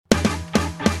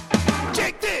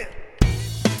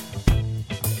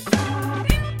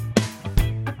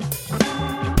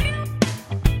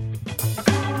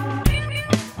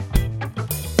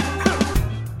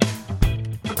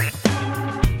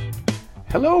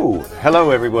Hello,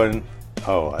 everyone.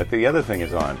 Oh, I think the other thing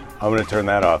is on. I'm going to turn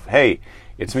that off. Hey,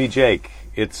 it's me, Jake.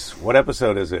 What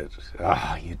episode is it?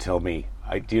 You tell me.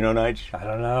 Do you know Nigel? I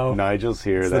don't know. Nigel's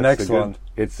here. It's the next one.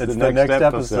 It's the next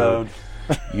episode.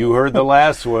 You heard the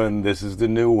last one. This is the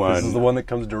new one. This is the one that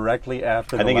comes directly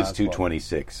after the last one. I think it's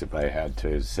 226, if I had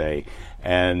to say.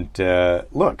 And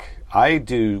look, I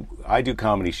do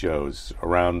comedy shows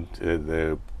around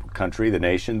the country, the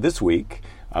nation. This week,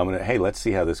 hey, let's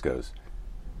see how this goes.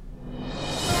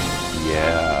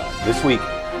 Yeah, this week,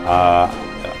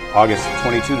 August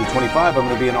 22 to 25, I'm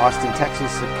going to be in Austin,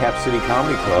 Texas at Cap City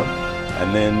Comedy Club.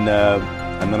 And then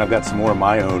I've got some more of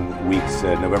my own weeks.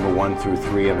 November 1 through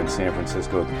 3, I'm in San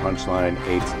Francisco at the Punchline,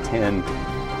 8 to 10.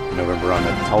 November, I'm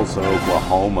at Tulsa,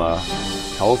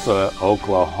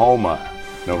 Oklahoma,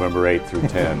 November 8 through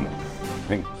 10. I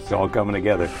think it's all coming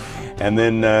together. And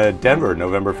then Denver,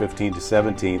 November 15 to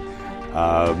 17th.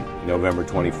 November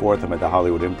 24th, I'm at the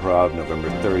Hollywood Improv. November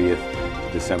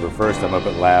 30th, December 1st, I'm up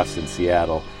at Laughs in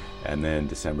Seattle. And then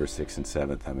December 6th and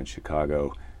 7th, I'm in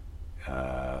Chicago,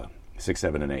 6,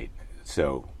 7, and 8.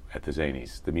 So at the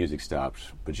Zanies, the music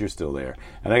stops, but you're still there.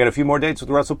 And I got a few more dates with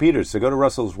Russell Peters. So go to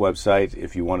Russell's website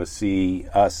if you want to see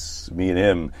us, me and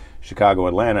him, Chicago,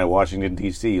 Atlanta, Washington,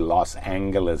 D.C., Los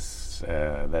Angeles.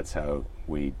 That's how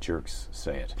we jerks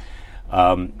say it.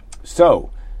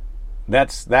 So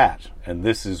that's that. And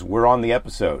we're on the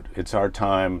episode. It's our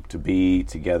time to be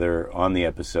together on the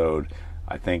episode.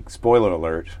 I think, spoiler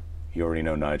alert, you already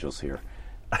know Nigel's here.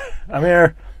 I'm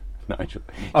here. Nigel.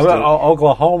 I'm at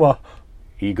Oklahoma.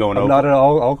 You going I'm not in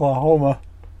Oklahoma.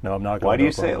 No, I'm not going. Why do you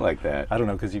Oklahoma. say it like that? I don't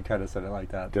know, because you kind of said it like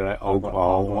that. Did I?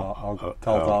 Oklahoma.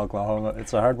 Tulsa, Oklahoma.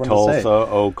 It's a hard one Tulsa, to say.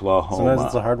 Tulsa, Oklahoma. Sometimes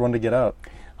it's a hard one to get out.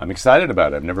 I'm excited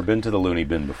about it. I've never been to the loony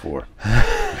bin before.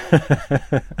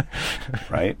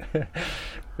 Right?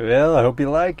 Well, I hope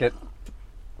you like it.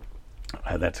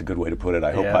 That's a good way to put it.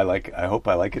 I hope I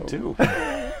like it too.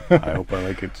 I hope I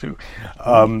like it too.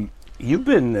 You've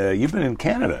been in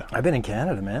Canada. I've been in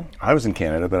Canada, man. I was in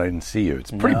Canada, but I didn't see you.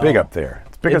 It's pretty big up there.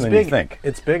 It's bigger than you think.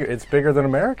 It's bigger. It's bigger than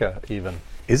America, even.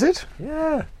 Is it?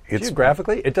 Yeah.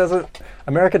 Geographically, it doesn't.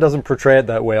 America doesn't portray it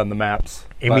that way on the maps.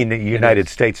 You mean the United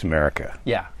States America?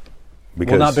 Yeah.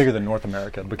 Because not bigger than North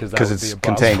America, because it's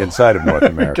contained inside of North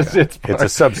America. It's a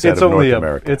subset of North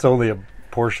America. It's only a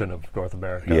portion of North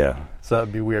America. Yeah. So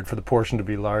that'd be weird for the portion to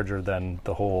be larger than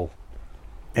the whole.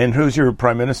 And who's your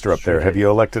prime minister up there? Have you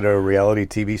elected a reality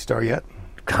TV star yet?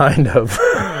 Kind of.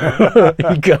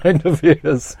 He kind of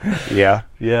is. Yeah?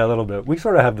 Yeah, a little bit. We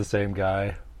sort of have the same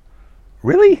guy.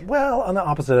 Really? Well, on the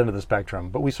opposite end of the spectrum,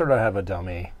 but we sort of have a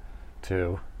dummy,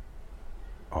 too.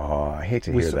 Oh, I hate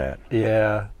to hear that.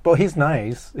 Yeah. Well, he's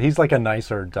nice. He's like a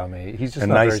nicer dummy. He's just a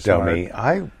not nice very dummy.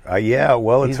 Yeah,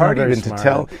 well, it's hard even to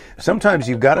tell. Sometimes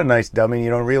you've got a nice dummy and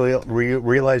you don't really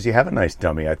realize you have a nice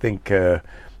dummy. I think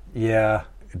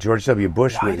George W.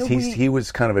 Bush, he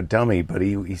was kind of a dummy, but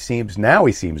he seems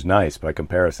nice by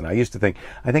comparison. I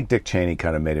think Dick Cheney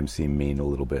kind of made him seem mean a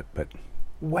little bit, but...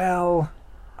 Well,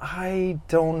 I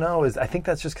don't know. I think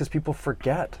that's just because people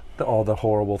forget all the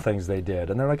horrible things they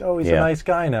did. And they're like, oh, he's a nice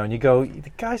guy now. And you go,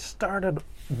 the guy started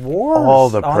wars. All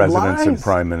the presidents and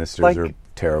prime ministers are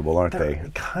terrible, aren't they?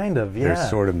 Kind of, yeah. They're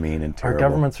sort of mean and terrible. Our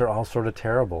governments are all sort of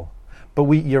terrible. But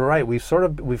you're right. We've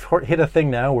hit a thing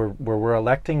now where we're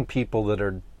electing people that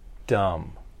are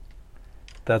dumb.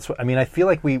 That's what I mean. I feel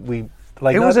like we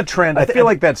like. It was a trend. I feel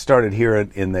like that started here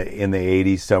in the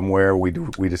 80s somewhere. We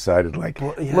decided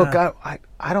look,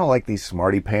 I don't like these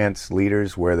smarty pants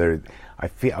leaders where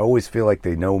I always feel like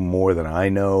they know more than I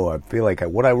know. I feel like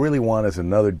what I really want is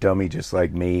another dummy just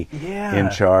like me in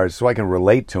charge, so I can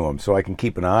relate to him, so I can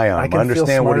keep an eye on him,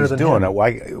 understand what he's doing.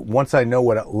 Once I know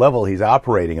what level he's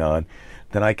operating on,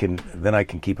 then I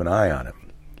can keep an eye on him.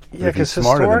 Yeah, because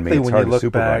historically, when you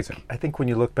look back, I think when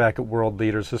you look back at world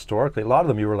leaders historically, a lot of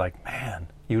them you were like, man,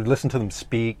 you would listen to them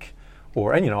speak,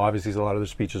 and obviously a lot of their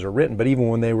speeches are written, but even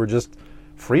when they were just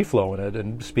free flowing it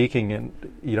and speaking, and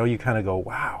you kind of go,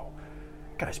 wow.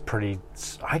 Guy's pretty.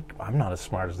 I'm not as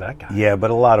smart as that guy. Yeah, but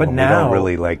a lot of them we don't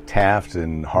really like Taft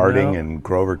and Harding and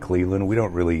Grover Cleveland. We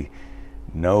don't really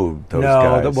know those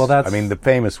guys. Well, that's. I mean, the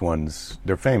famous ones.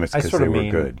 They're famous because they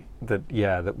were good.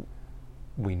 That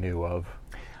we knew of.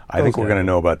 I think we're going to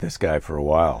know about this guy for a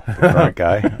while. The current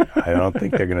guy. I don't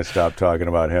think they're going to stop talking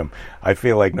about him. I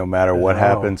feel like no matter what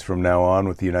happens from now on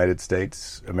with the United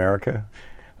States, America,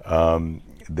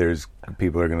 there's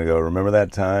people are going to go, remember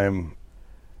that time?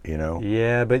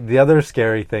 Yeah, but the other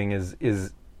scary thing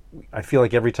is I feel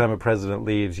like every time a president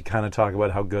leaves, you kind of talk about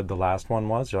how good the last one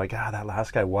was. You're like, that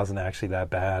last guy wasn't actually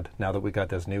that bad. Now that we got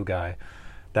this new guy,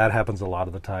 that happens a lot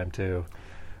of the time too.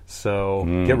 So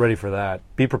get ready for that.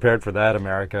 Be prepared for that,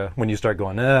 America, when you start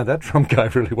going, that Trump guy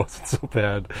really wasn't so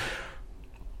bad.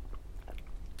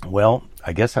 Well,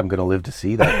 I guess I'm going to live to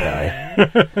see that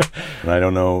guy. And I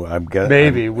don't know.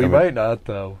 Maybe. We might not,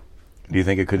 though. Do you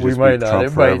think it could just be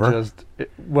Trump forever?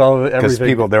 Because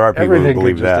there are people who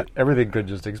believe that. Everything could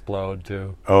just explode,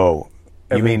 too. Oh.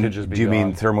 Do you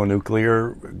mean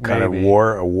thermonuclear kind of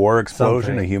war, a war explosion,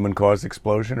 something. A human-caused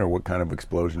explosion, or what kind of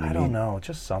explosion? I don't know,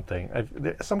 just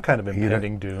something, some kind of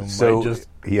impending doom. So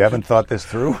you haven't thought this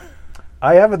through?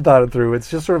 I haven't thought it through. It's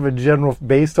just sort of a general,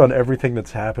 based on everything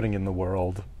that's happening in the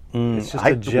world. It's just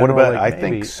a general. What about? I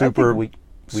think super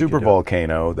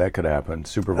volcano that could happen.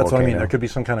 Super volcano. That's what I mean. There could be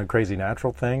some kind of crazy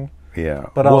natural thing. Yeah,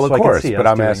 but well, also of course. But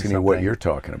I'm asking you what you're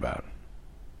talking about.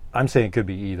 I'm saying it could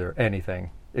be either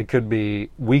anything. It could be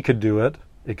we could do it.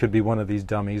 It could be one of these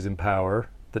dummies in power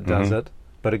that does it.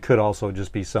 But it could also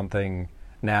just be something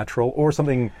natural or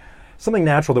something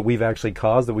natural that we've actually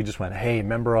caused that we just went, hey,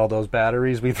 remember all those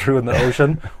batteries we threw in the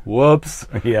ocean? Whoops.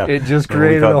 Yeah. It just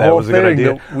created a whole thing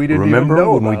that we didn't even know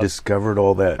Remember when about. we discovered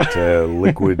all that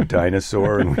liquid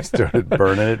dinosaur and we started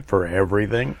burning it for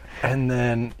everything? And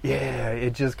then,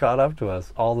 it just caught up to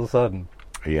us all of a sudden.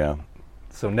 Yeah.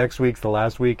 So next week's the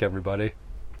last week, everybody.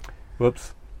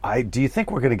 Whoops. Do you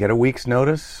think we're going to get a week's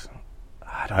notice?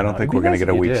 I don't think we're going to get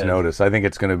a week's notice. I think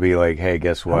it's going to be like, hey,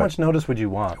 guess what? How much notice would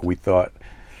you want? We thought...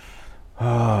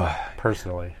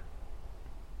 personally.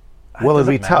 Well, it'd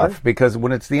be tough because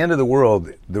when it's the end of the world,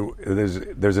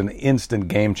 there's an instant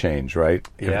game change, right?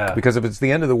 Yeah. Because if it's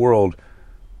the end of the world,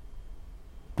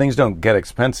 things don't get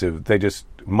expensive.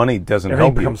 Money doesn't help you.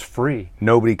 Everything becomes free.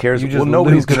 Nobody cares. Well,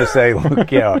 nobody's going to say,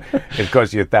 look, it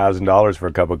costs you $1,000 for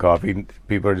a cup of coffee.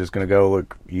 People are just going to go,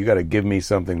 look, you got to give me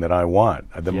something that I want.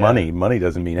 Money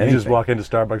doesn't mean anything. You just walk into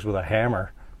Starbucks with a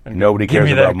hammer. Nobody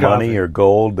cares about money or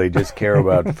gold. They just care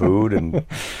about food and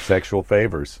sexual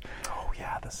favors. Oh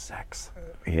yeah, the sex.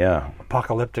 Yeah,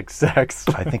 apocalyptic sex.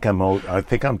 I think I'm old. I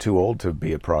think I'm too old to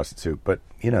be a prostitute. But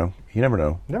you never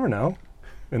know. Never know.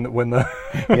 You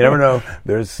never know.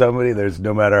 There's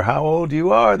no matter how old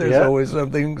you are, there's always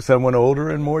someone older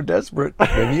and more desperate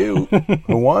than you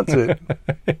who wants it.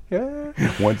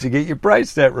 Once you get your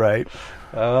price set right.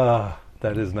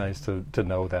 That is nice to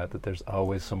know that there's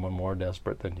always someone more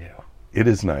desperate than you. It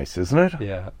is nice, isn't it?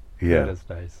 Yeah. Yeah. It is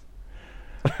nice.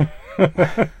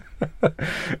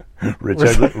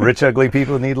 Rich, ugly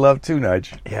people need love too,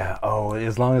 Nigel. Yeah. Oh,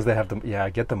 as long as they have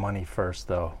get the money first,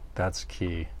 though. That's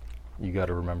key. You got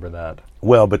to remember that.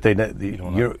 Well, but you're not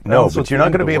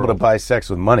going to be able to buy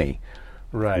sex with money.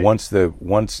 Right. Once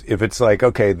if it's like,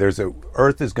 okay,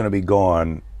 Earth is going to be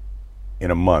gone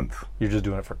in a month. You're just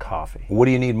doing it for coffee. What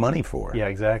do you need money for? Yeah,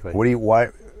 exactly. Why?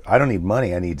 I don't need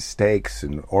money. I need steaks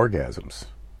and orgasms.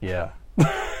 Yeah.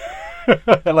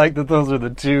 I like that those are the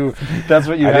two. That's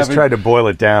what you have. I just tried to boil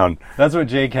it down. That's what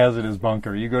Jake has in his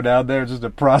bunker. You go down there, just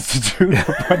a prostitute,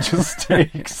 a bunch of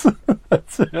steaks.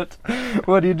 That's it.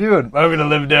 What are you doing? I'm going to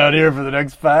live down here for the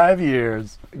next 5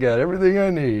 years. Got everything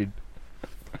I need.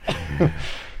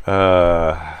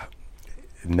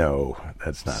 No,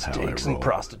 that's not how I roll. Steaks and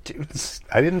prostitutes.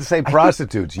 I didn't say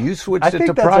prostitutes. You switched it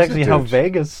to prostitutes. I think that's actually how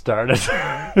Vegas started,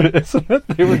 isn't it?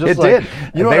 They were just did.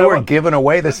 They were giving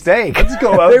away the steak. Let's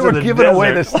go out to the desert. They were giving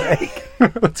away the steak.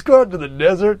 Let's go out to the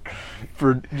desert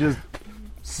for just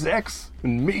sex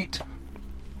and meat.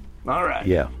 All right.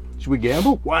 Yeah. Should we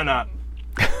gamble? Why not?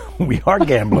 We are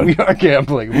gambling. We are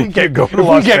gambling. We get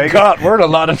Vegas. caught, we're in a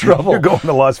lot of trouble. You're going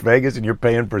to Las Vegas and you're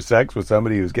paying for sex with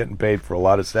somebody who's getting paid for a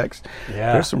lot of sex.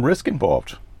 Yeah. There's some risk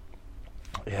involved.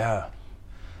 Yeah.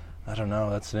 I don't know.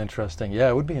 That's an interesting... Yeah,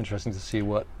 it would be interesting to see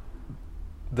what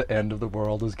the end of the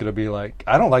world is going to be like.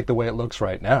 I don't like the way it looks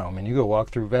right now. I mean, you go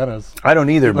walk through Venice. I don't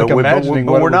either, like but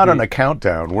we're not on a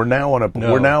countdown. We're now on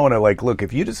a like, look,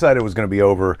 if you decided it was going to be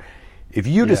over, if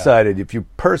you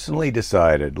personally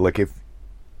decided, like if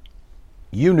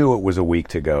you knew it was a week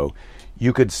to go,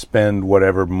 you could spend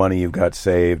whatever money you've got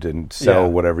saved and sell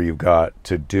whatever you've got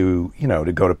to do,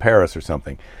 to go to Paris or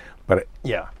something. But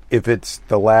if it's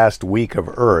the last week of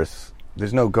Earth,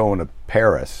 there's no going to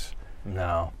Paris.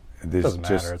 No. It doesn't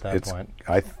matter at that point.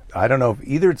 I don't know if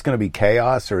either it's going to be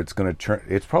chaos or it's going to turn.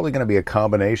 It's probably going to be a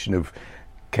combination of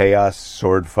chaos,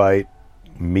 sword fight,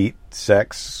 meat,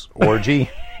 sex, orgy.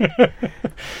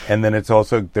 And then it's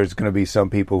also, there's going to be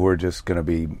some people who are just going to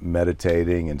be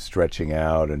meditating and stretching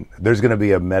out, and there's going to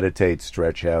be a meditate,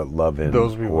 stretch out, love in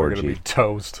those people orgy. Are going to be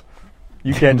toast.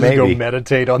 You can't just go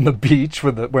meditate on the beach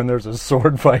when there's a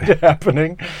sword fight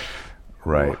happening.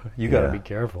 Right. You got to be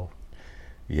careful.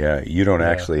 Yeah, you don't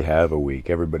actually have a week.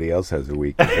 Everybody else has a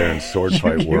week. They're in sword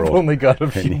fight world. You've only got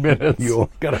a few minutes. You only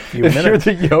got a few minutes.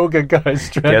 You're the yoga guy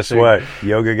stretching. Guess what?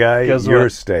 Yoga guy, your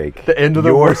steak. The end of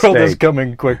the world is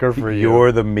coming quicker for you.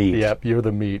 You're the meat. Yep, you're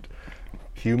the meat.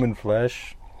 Human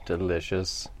flesh,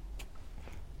 delicious.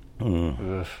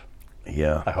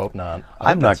 Yeah. I hope not.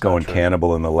 I'm not going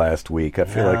cannibal in the last week. I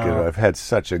feel like I've had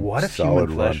such a solid run. What if human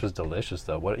flesh was delicious,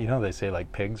 though? What, they say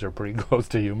like pigs are pretty close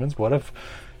to humans. What if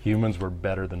humans were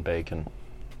better than bacon?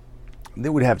 It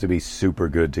would have to be super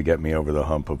good to get me over the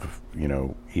hump of,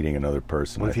 eating another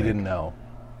person. What if you didn't know?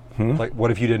 Like,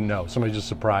 what if you didn't know? Somebody just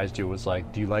surprised you, was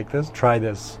like, do you like this? Try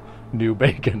this new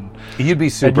bacon. You'd be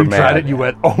super mad. And you tried it, you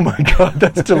went, oh my God,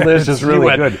 that's delicious. It's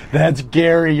really good. That's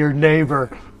Gary, your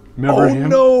neighbor. Remember him?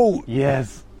 No!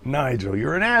 Yes. Nigel,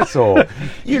 you're an asshole.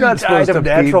 You're not supposed to feed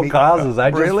natural me. Causes.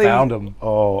 I just found him.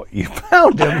 Oh, you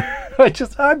found him?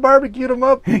 I barbecued him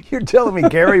up. You're telling me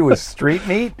Gary was street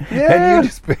meat? Yeah.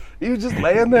 And he was just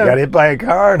laying there. Got hit by a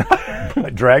car and I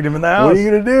dragged him in the house. What are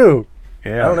you going to do?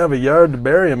 Yeah. I don't have a yard to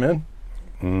bury him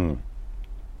in.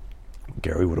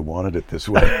 Gary would have wanted it this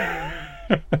way.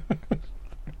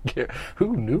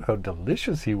 Who knew how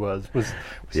delicious he was? Was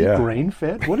he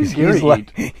grain-fed? What does Gary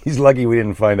eat? He's lucky we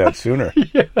didn't find out sooner.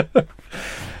 Yeah.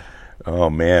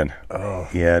 Oh man. Oh.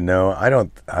 Yeah, no, I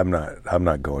don't. I'm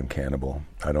not going cannibal.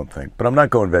 I don't think, but I'm not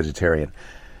going vegetarian.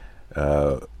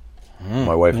 My wife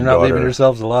and daughter. You're not leaving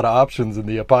yourselves a lot of options in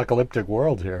the apocalyptic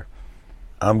world here.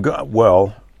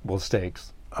 Well,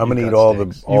 steaks. I'm going to eat all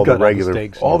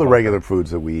the regular foods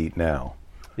that we eat now.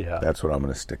 Yeah, that's what I'm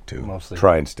going to stick to. Mostly.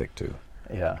 Try and stick to.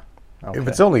 Yeah. Okay. If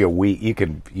it's only a week,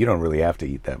 you don't really have to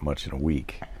eat that much in a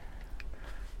week.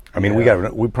 I mean, we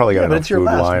probably got enough food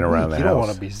lying around the house. You don't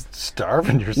want to be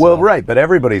starving yourself. Well, right, but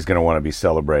everybody's going to want to be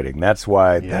celebrating. That's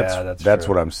why. That's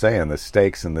what I'm saying. The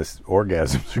steaks and the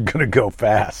orgasms are going to go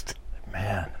fast.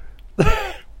 Man,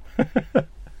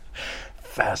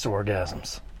 fast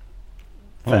orgasms,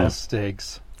 fast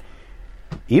steaks.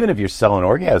 Even if you're selling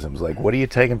orgasms, like, what are you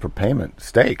taking for payment?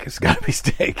 Steak. It's got to be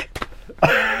steak.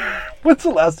 When's the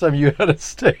last time you had a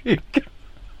steak?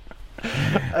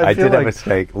 I did have a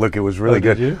steak. Look, it was really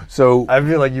good. Did you? So I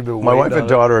feel like you've been. My wife and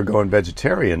daughter are going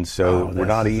vegetarian, so we're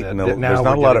not eating. There's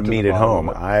not a lot of meat at home.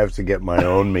 I have to get my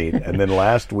own meat. And then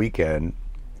last weekend,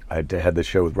 I had the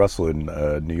show with Russell in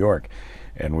New York,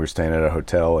 and we were staying at a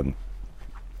hotel, and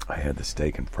I had the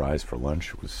steak and fries for lunch.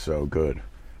 It was so good,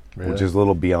 which is a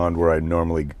little beyond where I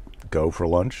normally go for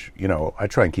lunch. I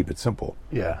try and keep it simple.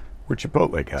 Yeah, we're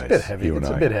Chipotle guys. It's a bit heavy. It's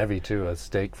a bit heavy too. A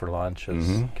steak for lunch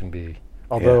can be.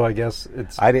 Although I guess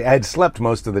it's... I had slept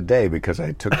most of the day because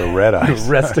I took the red eye.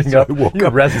 Resting up. I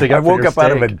woke up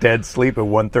out of a dead sleep at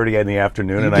 1:30 in the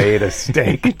afternoon and I ate a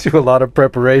steak. Do a lot of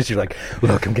preparation. You're like,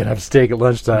 look, I'm going to have steak at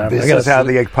lunchtime. This is how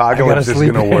the apocalypse is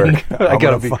going to work. I'm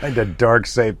going to find a dark,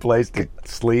 safe place to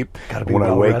sleep. When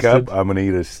I wake up, I'm going to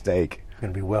eat a steak. I'm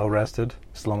going to be well rested,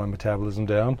 slow my metabolism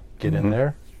down, get in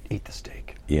there, eat the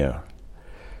steak. Yeah.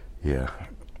 Yeah.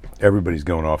 Everybody's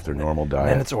going off their normal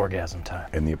diet. And it's orgasm time.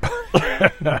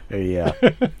 Yeah.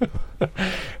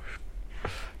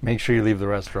 Make sure you leave the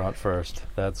restaurant first.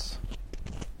 That's,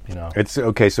 It's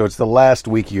okay, so it's the last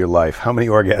week of your life. How many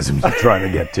orgasms are you trying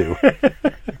to get to?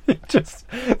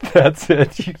 That's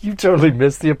it. You totally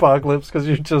missed the apocalypse because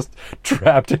you're just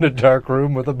trapped in a dark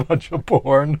room with a bunch of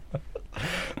porn.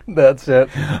 That's it.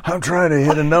 I'm trying to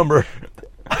hit a number.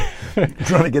 I'm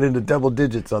trying to get into double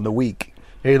digits on the week.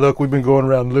 Hey, look, we've been going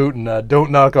around looting.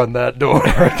 Don't knock on that door.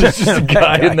 There's just a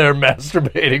guy in there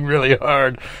masturbating really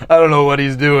hard. I don't know what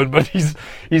he's doing, but he's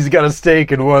got a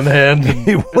steak in one hand.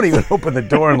 He won't even open the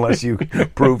door unless you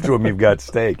prove to him you've got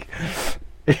steak.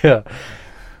 Yeah.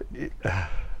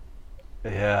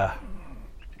 Yeah.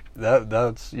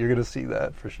 That's you're going to see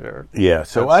that for sure. Yeah,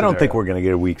 so I don't think we're going to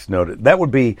get a week's notice. That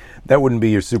wouldn't be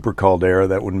your super caldera.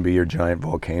 That wouldn't be your giant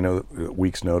volcano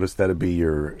week's notice. That'd be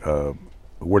your...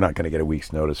 we're not going to get a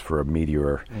week's notice for a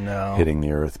meteor hitting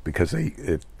the Earth because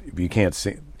if you can't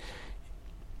see,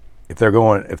 if they're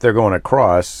going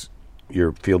across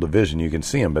your field of vision, you can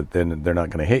see them, but then they're not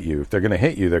going to hit you. If they're going to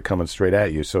hit you, they're coming straight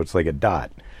at you. So it's like a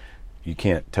dot. You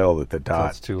can't tell that the dot. So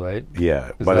it's too late.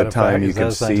 Yeah, by the time you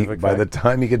can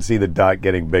see the dot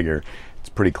getting bigger, it's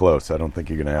pretty close. I don't think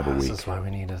you're going to have a week. That's why we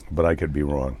need it. But I could be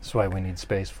wrong. That's why we need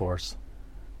Space Force.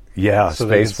 Yeah, so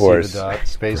Space Force.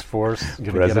 Space Force.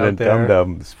 President Dum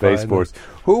Dum. Space Force.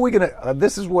 Who are we going to?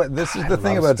 This is the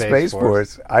thing about Space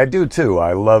Force. I do too.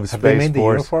 I love Space Force. Have they made the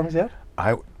uniforms yet?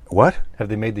 What? Have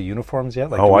they made the uniforms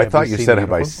yet? I thought you said,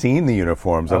 have I seen the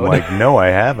uniforms? I'm like, no, I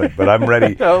haven't, but I'm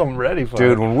ready. I'm ready for it.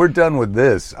 Dude, when we're done with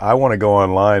this, I want to go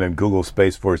online and Google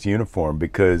Space Force uniform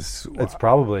because... It's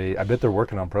probably... I bet they're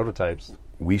working on prototypes.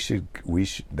 We should.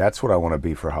 That's what I want to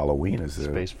be for Halloween. Is the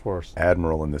Space Force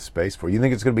Admiral in the Space Force. You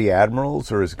think it's going to be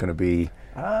admirals, or is it going to be?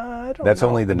 I don't That's know.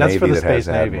 only the That's Navy for the that Space has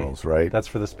Navy. admirals, right? That's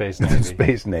for the Space Navy. The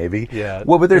Space Navy. Yeah.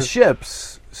 Well, but there's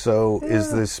ships. So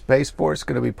is the Space Force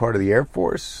going to be part of the Air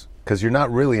Force? Because you're not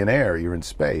really in air; you're in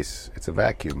space. It's a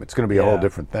vacuum. It's going to be a whole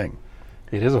different thing.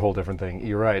 It is a whole different thing.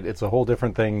 You're right. It's a whole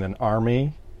different thing than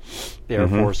Army, Air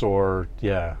Force, or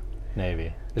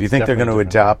Navy. Do you think they're going to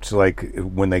adopt, like,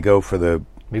 when they go for the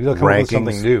maybe they'll come up with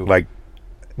something new? Like,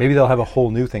 maybe they'll have a whole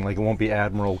new thing. Like, it won't be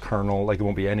Admiral, Colonel. Like, it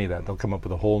won't be any of that. They'll come up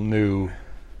with a whole new,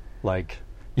 like.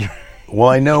 Well,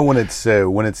 I know when it's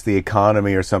the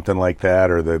economy or something like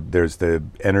that, or there's the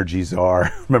energy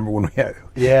czar. Remember when we had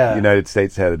the United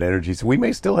States had an energy czar? We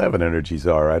may still have an energy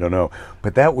czar. I don't know.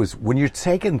 But that was when you're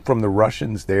taking from the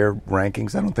Russians their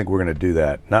rankings. I don't think we're going to do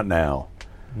that. Not now.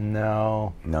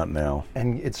 No. Not now.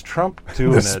 And it's Trump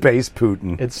doing the Space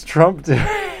Putin. It's Trump.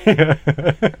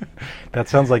 That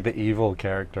sounds like the evil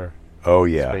character. Oh,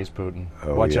 yeah. Space Putin.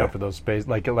 Oh, Watch out for those space,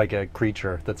 like a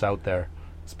creature that's out there.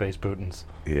 Space Putins.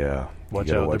 Yeah.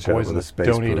 Watch out. They're poisonous.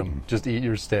 Don't eat them. Just eat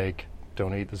your steak.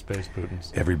 Don't eat the Space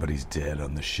Putins. Everybody's dead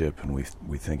on the ship, and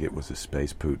we think it was a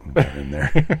Space Putin got in there.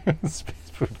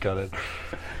 Space Putin got it.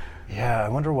 Yeah, I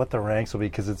wonder what the ranks will be,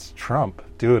 because it's Trump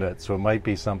doing it, so it might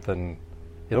be something.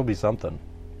 It'll be something.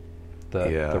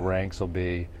 The ranks will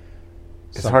be.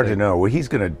 It's hard to know. Well, he's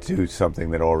going to do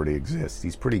something that already exists.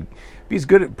 He's pretty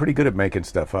good at making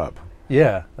stuff up.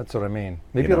 Yeah, that's what I mean.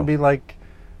 Maybe it'll be like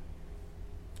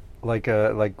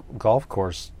golf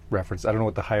course reference. I don't know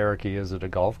what the hierarchy is at a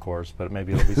golf course, but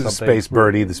maybe it'll be something. The Space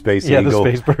Birdie, the Space Eagle.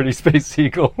 Yeah, the Space Birdie, Space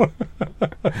Eagle.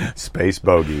 Space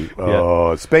Bogey.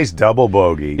 Oh, Space Double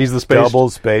Bogey. He's the Space Double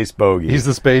Space Bogey. He's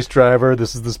the Space Driver.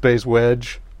 This is the Space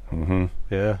Wedge. Mm-hmm.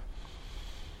 Yeah.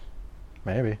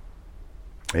 Maybe.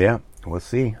 Yeah, we'll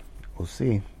see. We'll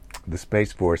see. The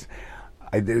Space Force.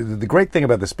 The great thing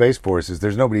about the Space Force is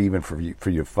there's nobody even for you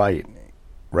to fight,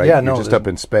 right? Yeah, you're just up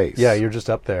in space. Yeah, you're just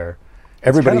up there.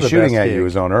 Everybody shooting at you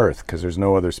is on Earth because there's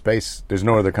no other space. There's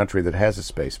no other country that has a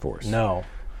Space Force. No.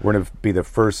 We're going to be the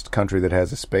first country that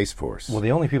has a Space Force. Well,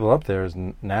 the only people up there is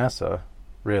NASA,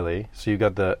 really. So you've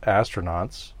got the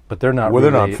astronauts, but they're not. Well,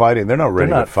 they're not fighting. They're not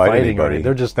ready to fight anybody.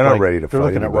 They're just. They're not ready to fight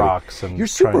anybody. They're looking at rocks and. You're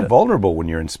super vulnerable when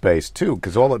you're in space too,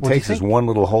 because all it takes is one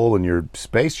little hole in your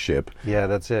spaceship. Yeah,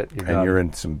 that's it. You're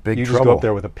in some big trouble. You just go up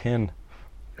there with a pin.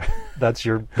 That's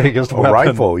your biggest weapon. A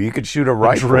rifle. You could shoot a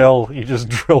rifle. Drill. You just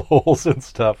drill holes and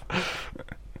stuff.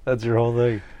 That's your whole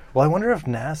thing. Well, I wonder if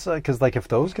NASA, because if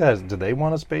those guys, do they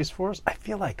want a Space Force? I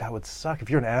feel like that would suck. If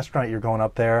you're an astronaut, you're going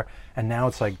up there, and now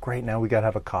it's like, great, now we got to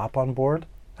have a cop on board.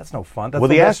 That's no fun. That's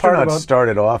the astronauts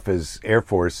started off as Air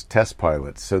Force test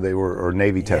pilots, so they were, or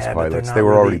Navy test pilots. They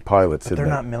were already pilots. But they're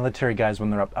not military guys when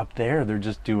they're up there. They're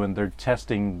just they're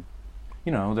testing,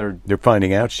 they're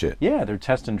finding out shit. Yeah, they're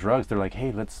testing drugs. They're like,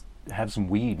 hey, let's have some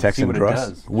weed and Texan see what drugs? it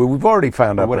does. We've already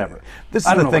found out. Whatever. This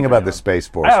is the thing about the Space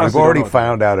Force. We've already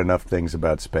found out enough things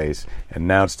about space, and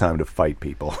now it's time to fight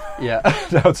people. Yeah,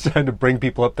 now it's time to bring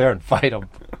people up there and fight them.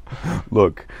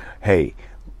 Look, hey,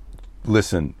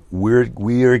 listen, we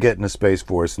are getting a Space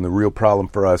Force, and the real problem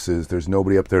for us is there's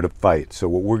nobody up there to fight. So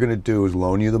what we're going to do is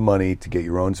loan you the money to get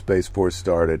your own Space Force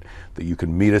started, that you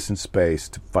can meet us in space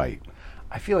to fight.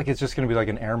 I feel like it's just going to be like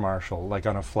an air marshal, like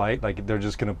on a flight. Like they're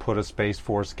just going to put a Space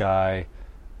Force guy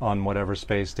on whatever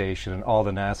space station, and all the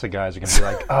NASA guys are going to be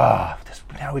like,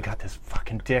 now we got this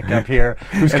fucking dick up here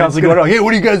who's constantly going, hey,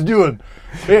 what are you guys doing?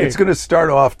 Hey. It's going to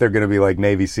start off, they're going to be like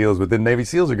Navy SEALs, but then Navy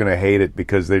SEALs are going to hate it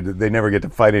because they never get to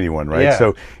fight anyone, right? Yeah.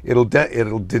 So it'll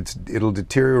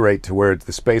deteriorate to where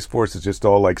the Space Force is just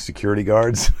all like security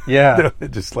guards. Yeah.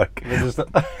 just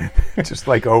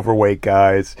like overweight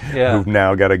guys who've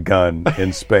now got a gun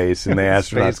in space, and the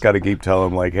astronauts got to keep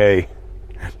telling them like, hey,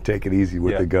 take it easy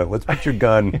with the gun. Let's put your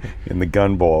gun in the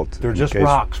gun vault. They're just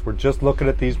rocks. We're just looking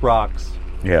at these rocks.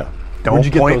 Yeah. Where'd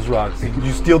you get those rocks? Did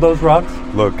you steal those rocks?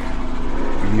 Look,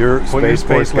 Put your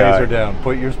space laser down.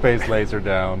 Put your space laser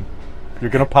down. You're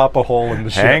going to pop a hole in the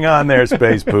ship. Hang on there,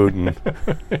 Space Putin.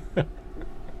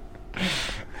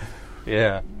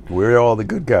 Yeah. We're all the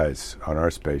good guys on our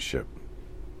spaceship.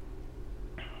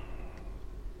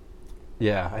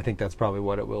 Yeah, I think that's probably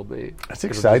what it will be. That's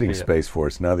exciting, Space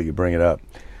Force, now that you bring it up.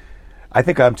 I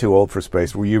think I'm too old for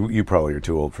Space. Well, you probably are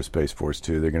too old for Space Force,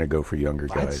 too. They're going to go for younger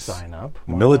guys. I'd sign up.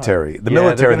 Military. The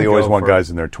military, they always want guys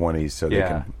in their 20s so they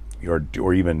can,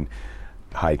 or even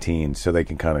high teens, so they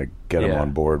can kind of get them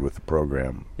on board with the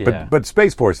program. Yeah. But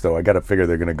Space Force, though, I got to figure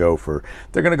they're going to go for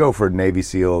Navy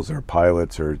SEALs or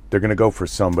pilots, or they're going to go for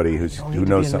somebody who knows something. You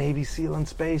don't need to be a Navy SEAL in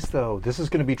space, though. This is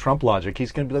going to be Trump logic.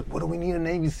 He's going to be like, what do we need a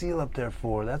Navy SEAL up there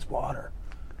for? That's water.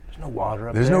 There's no water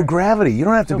up There's there. no gravity. You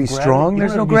don't have to be strong.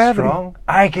 There's no gravity.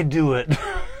 I could do it.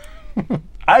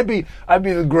 I'd be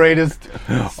the greatest.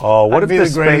 Oh, what if the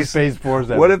Space Force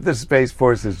ever. What if the Space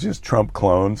Force is just Trump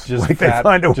clones? Just like fat, they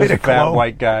find a way to fat clone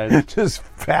white guys. just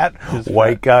fat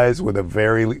white guys with a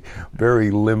very,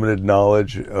 very limited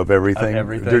knowledge of everything.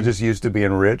 They're just used to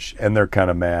being rich, and they're kind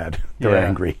of mad. They're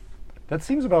angry. That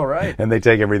seems about right. And they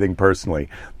take everything personally.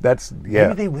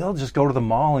 Maybe they will just go to the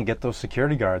mall and get those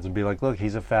security guards and be like, look,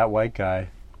 he's a fat white guy.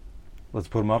 Let's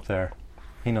put him up there.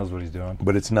 He knows what he's doing.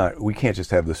 But it's not. We can't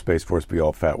just have the Space Force be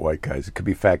all fat white guys. It could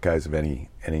be fat guys of any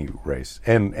race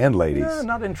and ladies. No,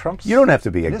 not in Trump's. You don't have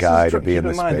to be a guy to be in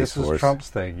the Space This Force. This is Trump's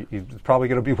thing. It's probably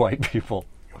going to be white people.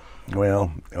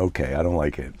 Well, okay, I don't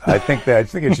like it. I think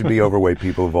it should be overweight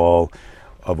people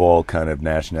of all kind of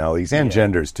nationalities and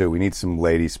genders too. We need some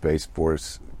lady Space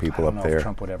Force people up there. I don't know if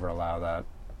Trump would ever allow that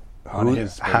on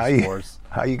his Space Force.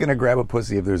 How are you going to grab a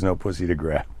pussy if there's no pussy to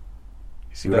grab?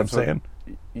 You see what I'm saying?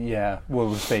 Yeah, well,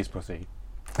 with space pussy.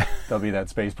 There'll be that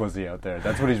space pussy out there.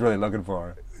 That's what he's really looking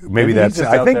for. Maybe that's.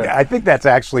 I think that's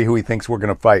actually who he thinks we're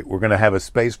going to fight. We're going to have a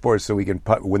Space Force so we can.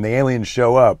 When the aliens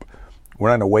show up, we're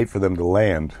not going to wait for them to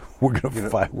land. We're going to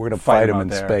fight. We're going to fight them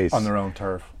in space on their own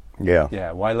turf. Yeah.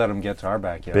 Yeah. Why let them get to our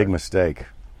backyard? Big mistake.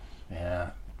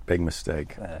 Yeah. Big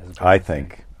mistake. I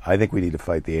think we need to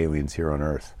fight the aliens here on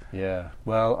Earth. Yeah.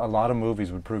 Well, a lot of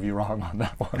movies would prove you wrong on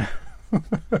that one.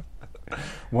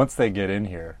 Once they get in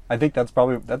here, I think that's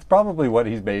probably what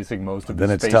he's basing most of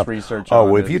his space research on.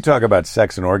 Oh, well, if you talk about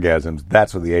sex and orgasms,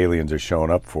 that's what the aliens are showing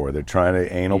up for. They're trying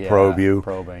to anal probe you,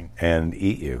 and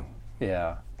eat you.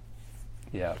 Yeah,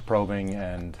 probing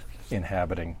and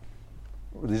inhabiting.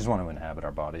 They just want to inhabit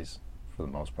our bodies for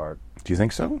the most part. Do you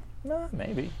think so? No,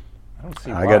 maybe. I don't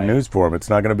see why. I got news for him. It's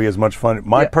not going to be as much fun.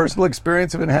 My personal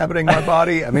experience of inhabiting my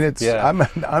body, I mean, it's. I'm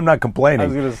not complaining. I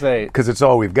was going to say. Because it's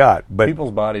all we've got. But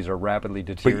people's bodies are rapidly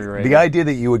deteriorating. The idea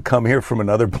that you would come here from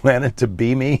another planet to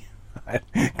be me,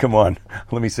 come on,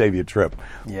 let me save you a trip.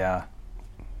 Yeah,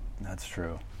 that's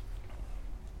true.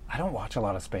 I don't watch a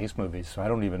lot of space movies, so I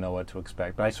don't even know what to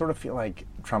expect. But I sort of feel like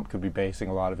Trump could be basing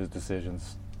a lot of his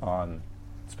decisions on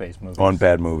space movies. On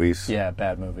bad movies. Yeah,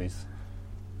 bad movies.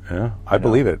 Yeah, I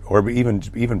believe it. Or even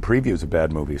previews of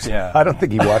bad movies. Yeah. I don't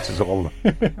think he watches all of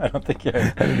them. I don't think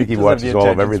he watches all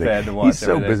of everything. He's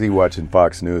so busy watching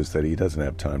Fox News that he doesn't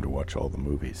have time to watch all the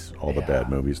movies, all the bad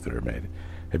movies that are made.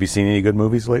 Have you seen any good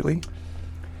movies lately?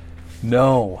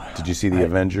 No. Did you see the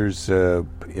Avengers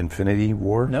Infinity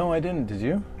War? No, I didn't. Did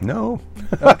you? No.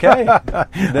 Okay.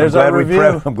 There's our review.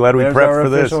 I'm glad we prepped for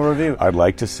this. Review. I'd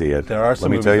like to see it. There are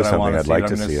some movies that I want to see. I'm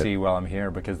going to see while I'm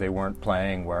here because they weren't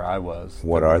playing where I was.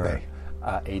 What are they?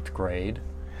 8th Grade.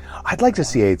 I'd like to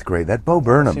see 8th Grade. That Bo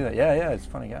Burnham. See that? Yeah, he's a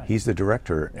funny guy. He's the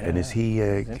director. Yeah, and is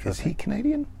he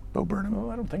Canadian? Bo Burnham? Oh,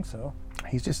 I don't think so.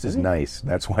 He's just as nice.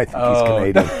 That's why I think he's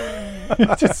Canadian. He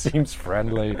just seems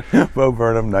friendly. Bo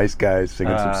Burnham, nice guy,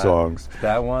 singing some songs.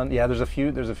 That one, yeah. There's a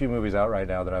few movies out right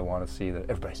now that I want to see that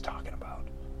everybody's talking about,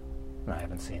 and I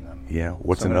haven't seen them. Yeah,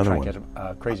 what's another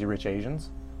one? Crazy Rich Asians.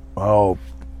 Oh,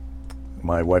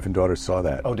 my wife and daughter saw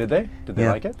that. Oh, did they? Did they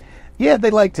like it? Yeah, they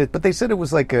liked it, but they said it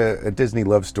was like a Disney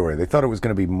love story. They thought it was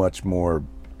going to be much more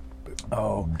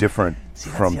different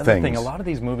from the things. Thing. A lot of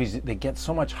these movies, they get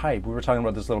so much hype. We were talking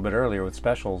about this a little bit earlier with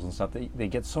specials and stuff. They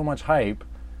get so much hype.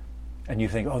 And you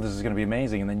think, oh, this is going to be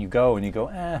amazing, and then you go,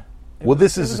 Well,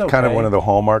 this is kind of one of the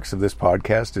hallmarks of this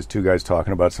podcast: is two guys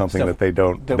talking about something that they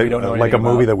don't know, like a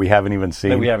movie that we haven't even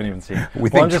seen. We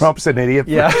think Trump's an idiot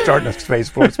for starting a Space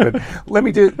Force, but let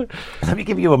me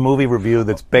give you a movie review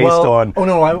that's based on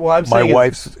my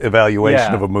wife's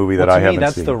evaluation of a movie that I haven't seen.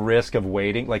 That's the risk of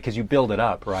waiting, like because you build it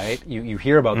up, right? You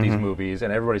hear about these movies,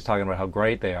 and everybody's talking about how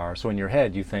great they are. So in your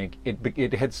head, you think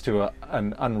it hits to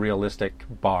an unrealistic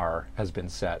bar has been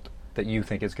set. That you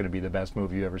think it's going to be the best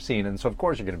movie you've ever seen, and so of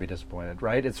course you're going to be disappointed,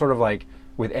 right? It's sort of like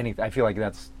with anything. I feel like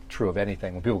that's true of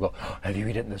anything. When people go, oh, "Have you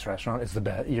eaten in this restaurant? It's the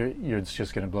best." It's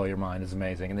just going to blow your mind. It's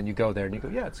amazing, and then you go there and you go,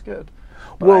 "Yeah, it's good."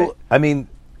 But I mean,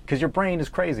 because your brain is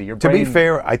crazy. To be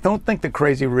fair, I don't think the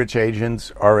Crazy Rich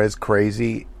Asians are as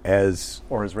crazy as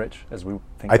as rich as we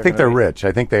think. I think they're rich.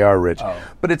 I think they are rich. Oh.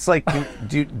 But it's like,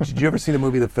 did you ever see the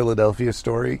movie The Philadelphia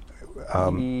Story?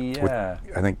 Yeah.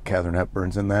 I think Katharine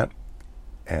Hepburn's in that.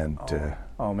 And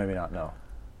maybe not. No.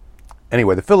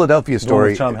 Anyway, the Philadelphia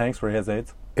Story. With Tom Hanks, where he has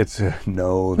AIDS. It's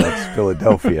no, that's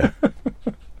Philadelphia.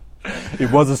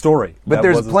 It was a story. But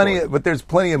there's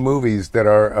plenty of movies that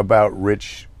are about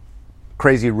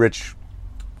crazy rich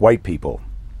white people.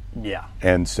 Yeah.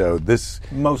 And so this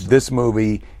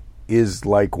movie is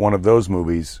like one of those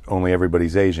movies. Only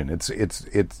everybody's Asian. It's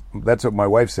that's what my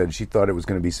wife said. She thought it was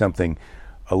going to be something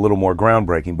a little more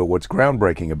groundbreaking. But what's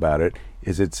groundbreaking about it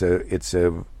is it's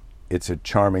a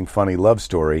charming, funny love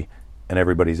story, and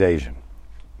everybody's Asian.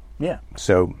 Yeah.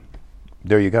 So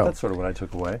there you go. That's sort of what I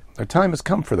took away. The time has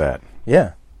come for that.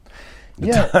 Yeah.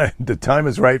 The time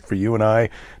is right for you and I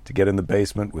to get in the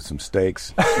basement with some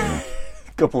steaks. A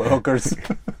couple of hookers.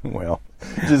 Well,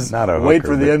 just not a hooker, wait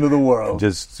for the end of the world.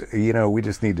 Just, we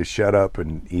just need to shut up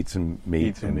and eat some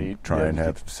meat and try and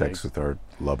have sex with our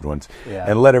loved ones. Yeah.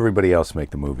 And let everybody else make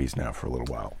the movies now for a little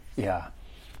while. Yeah.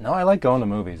 No, I like going to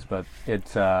movies, but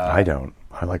it's... I don't.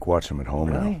 I like watching them at home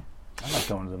now. I like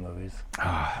going to the movies.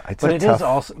 But it is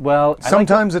also... Well,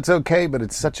 sometimes it's okay, but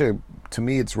it's such a... To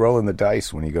me, it's rolling the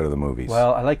dice when you go to the movies.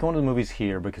 Well, I like going to the movies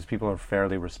here because people are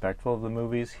fairly respectful of the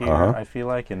movies here, I feel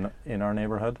like, in our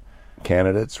neighborhood.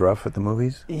 Canada's rough at the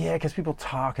movies? Yeah, because people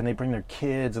talk and they bring their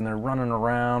kids and they're running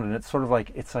around, and it's sort of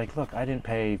like, look, I didn't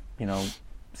pay,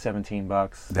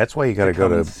 $17. That's why you got to go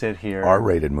to sit here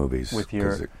R-rated movies with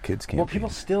your the kids can't. Well, people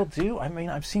still do. I mean,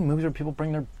 I've seen movies where people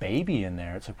bring their baby in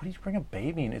there. It's like, what do you bring a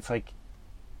baby in? It's like,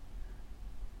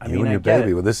 you and your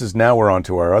baby. Well, now we're on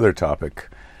to our other topic.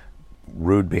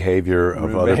 Rude behavior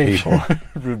of other people.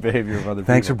 Rude behavior of other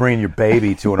people. Thanks for bringing your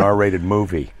baby to an R-rated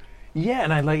movie. Yeah,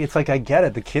 and I get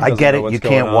it. The kid I get know it. You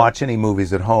can't watch any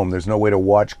movies at home. There's no way to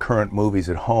watch current movies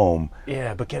at home.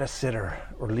 Yeah, but get a sitter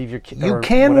or leave your kid. You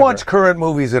can watch current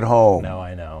movies at home. No,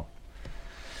 I know.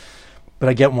 But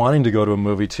I get wanting to go to a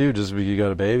movie too, just because you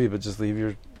got a baby. But just leave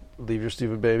your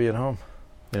stupid baby at home.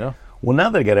 Well,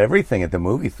 now they got everything at the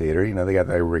movie theater. They got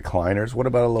the recliners. What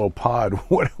about a little pod?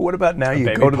 What about now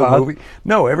you go to the movie?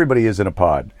 No, everybody is in a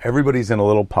pod. Everybody's in a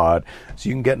little pod. So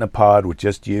you can get in a pod with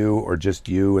just you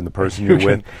and the person you're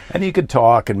with. And you could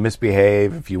talk and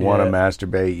misbehave. If you want to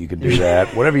masturbate, you can do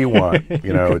that. Whatever you want.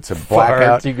 It's a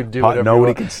blackout. You can do pod.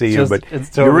 Nobody can see you. But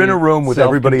totally you're in a room with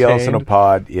everybody else in a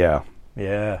pod. Yeah.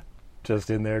 Yeah.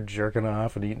 Just in there jerking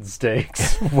off and eating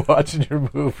steaks, watching your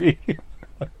movie.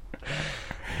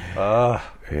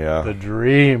 Yeah. The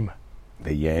dream.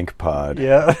 The Yank pod.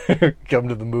 Yeah. Come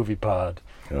to the movie pod.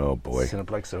 Oh, boy.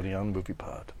 Cineplex Odeon movie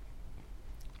pod.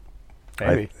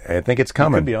 Maybe. I think it's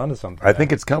coming. You could be onto something. I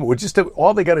think it's coming. Well,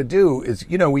 all they got to do is,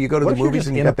 when you go to the movies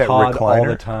and you got that recliner. All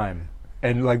the time.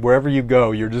 And wherever you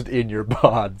go, you're just in your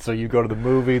pod. So you go to the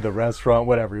movie, the restaurant,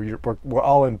 whatever. We're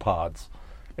all in pods.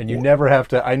 And I never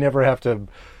have to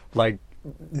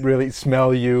really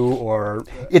smell you or...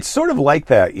 It's sort of like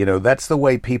that, that's the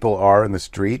way people are in the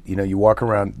street. You walk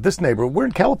around this neighborhood, we're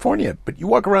in California, but you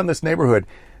walk around this neighborhood,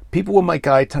 people will make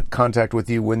eye contact with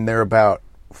you when they're about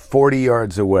 40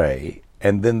 yards away,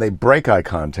 and then they break eye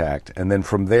contact, and then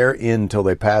from there in till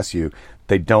they pass you,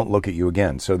 they don't look at you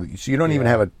again. So you don't even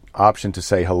have an option to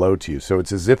say hello to you. So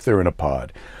it's as if they're in a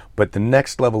pod. But the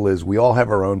next level is we all have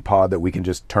our own pod that we can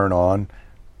just turn on.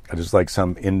 Just like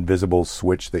some invisible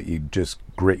switch that you just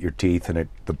grit your teeth and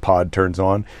the pod turns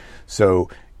on. So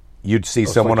you'd see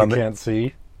someone on the... can't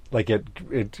see?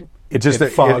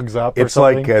 It fogs up or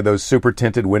something? It's like those super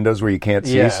tinted windows where you can't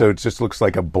see, so it just looks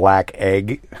like a black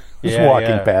egg just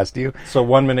walking past you. So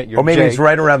 1 minute you're Or maybe it's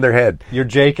right around their head. You're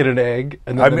Jake and an egg,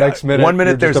 and then the next minute 1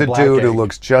 minute there's a dude egg, who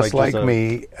looks just like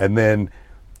me, and then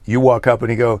you walk up and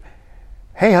you go...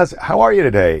 Hey, how are you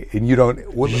today? And you don't,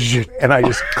 and I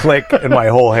just click, and my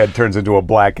whole head turns into a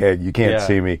black egg. You can't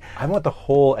see me. I want the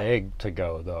whole egg to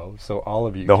go, though, so all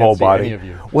of you, the whole body. Any of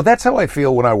you. Well, that's how I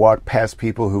feel when I walk past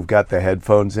people who've got the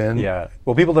headphones in. Yeah.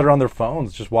 Well, people that are on their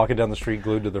phones, just walking down the street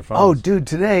glued to their phones. Oh, dude,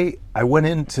 today we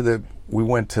went to the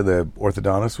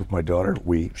orthodontist with my daughter.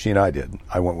 She and I did.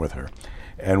 I went with her,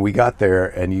 and we got there,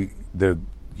 and you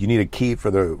need a key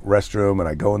for the restroom, and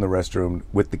I go in the restroom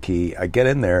with the key. I get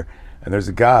in there. And there's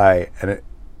a guy, and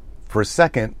for a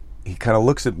second, he kind of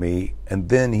looks at me, and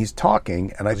then he's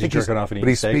talking, and I think he's jerking off and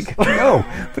eating steaks? No,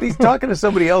 but he's talking to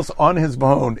somebody else on his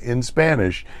phone in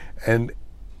Spanish, and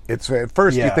it's at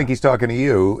first you think he's talking to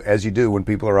you, as you do when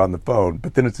people are on the phone,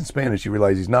 but then it's in Spanish. You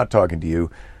realize he's not talking to you.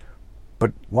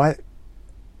 But why?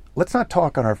 Let's not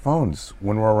talk on our phones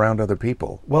when we're around other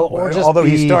people. Well, or just although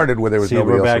he started where there was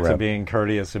nobody else around. We're back to being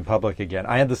courteous in public again.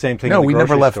 I had the same thing. No, in the we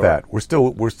never left store. that. We're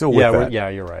still with that. Yeah,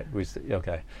 you're right.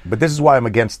 Okay. But this is why I'm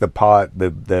against the pod,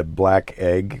 the black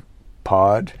egg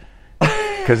pod,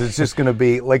 because it's just going to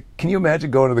be like. Can you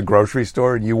imagine going to the grocery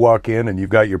store and you walk in and you've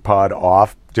got your pod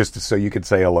off just so you can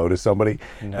say hello to somebody,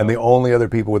 and the only other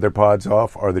people with their pods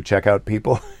off are the checkout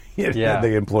people.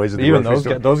 The employees at the grocery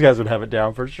store. Those guys would have it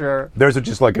down for sure. Theirs are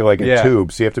just like a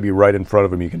tube, so you have to be right in front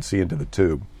of them. You can see into the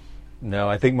tube. No,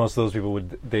 I think most of those people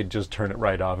they'd just turn it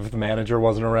right off. If the manager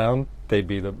wasn't around, they'd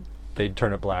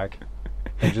turn it black.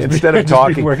 Instead of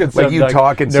talking, like you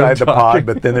talk inside the pod,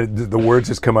 but then the words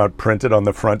just come out printed on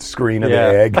the front screen of the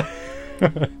egg.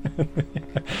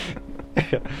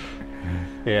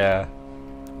 Yeah.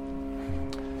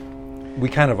 We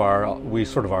kind of are. We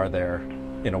sort of are there,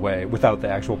 in a way, without the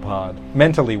actual pod.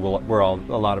 Mentally, a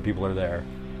lot of people are there,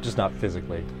 just not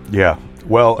physically. Yeah.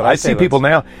 Well, I see people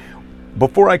now.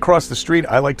 Before I cross the street,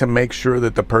 I like to make sure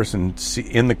that the person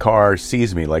in the car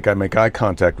sees me. Like, I make eye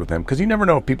contact with them. Because you never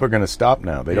know if people are going to stop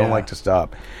now. They don't like to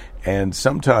stop. And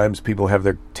sometimes people have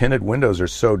their tinted windows are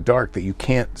so dark that you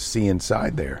can't see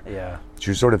inside there. Yeah. So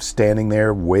you're sort of standing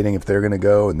there waiting if they're going to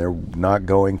go, and they're not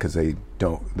going because they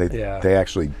don't. They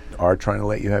actually are trying to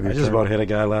let you have your turn. I just about hit a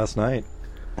guy last night.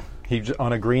 He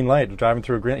on a green light, driving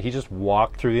through a green. He just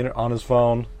walked through on his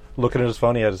phone, looking at his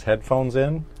phone. He had his headphones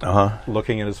in,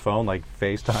 looking at his phone, like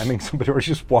FaceTiming somebody, or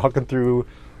just walking through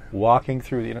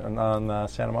on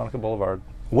Santa Monica Boulevard.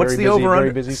 What's the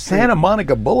over-under? Santa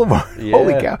Monica Boulevard. Yeah.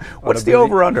 Holy cow. What's the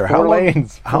over-under? How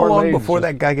long before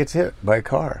that guy gets hit by a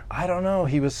car? I don't know.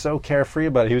 He was so carefree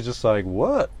about it. He was just like,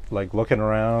 what? Like looking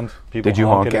around. People Did you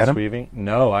honk at him? Sweeping.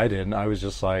 No, I didn't. I was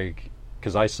just like,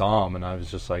 because I saw him, and I was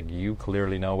just like, you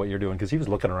clearly know what you're doing. Because he was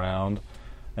looking around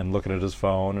and looking at his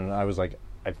phone, and I was like,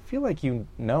 I feel like you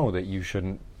know that you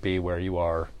shouldn't be where you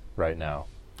are right now.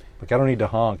 Like, I don't need to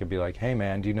honk and be like, hey,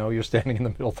 man, do you know you're standing in the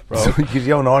middle of the road? So you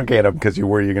don't honk at them because you're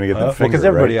where you're going to get the finger, because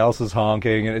everybody else is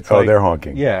honking. And it's like, they're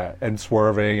honking. Yeah, and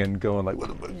swerving and going like, what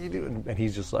the fuck are you doing? And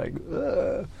he's just like,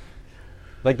 ugh.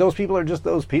 Like, those people are just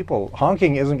those people.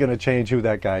 Honking isn't going to change who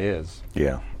that guy is.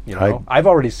 Yeah. You know? I've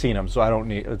already seen him, so I don't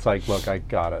need... It's like, look, I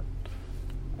got it.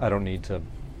 I don't need to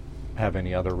have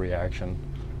any other reaction.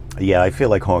 Yeah, I feel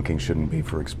like honking shouldn't be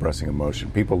for expressing emotion.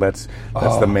 People, that's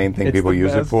the main thing people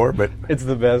use it for. But it's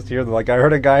the best here. Like, I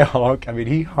heard a guy honk. I mean,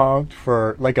 he honked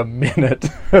for like a minute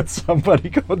at somebody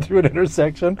going through an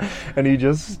intersection, and he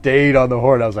just stayed on the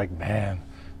horn. I was like, man,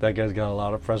 that guy's got a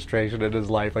lot of frustration in his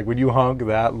life. Like, when you honk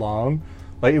that long,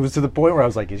 like, it was to the point where I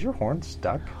was like, is your horn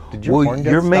stuck? Did your horn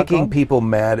get you're stuck making on? people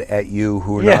mad at you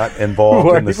who are not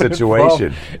involved in the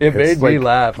situation. It made me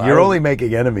laugh. You're only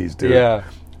making enemies, dude. Yeah.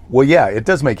 Well, yeah, it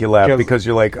does make you laugh because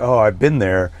you're like, oh, I've been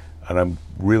there, and I'm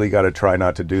really got to try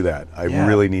not to do that. I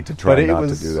really need to try not to do that. But it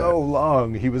was so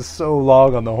long. He was so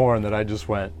long on the horn that I just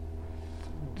went,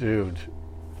 dude,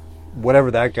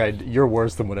 whatever that guy did, you're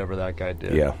worse than whatever that guy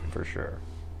did. Yeah. For sure.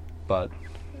 But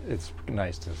it's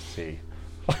nice to see.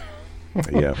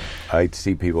 Yeah, I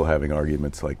see people having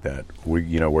arguments like that.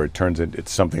 Where it turns into it's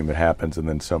something that happens, and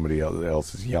then somebody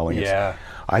else is yelling. Yeah,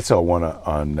 I saw one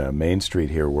on Main Street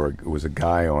here where it was a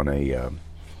guy on a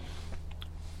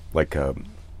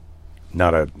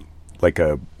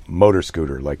motor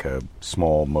scooter, like a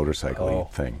small motorcycle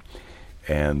thing,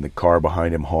 and the car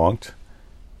behind him honked.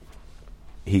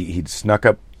 He'd snuck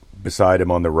up beside him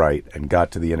on the right and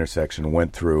got to the intersection,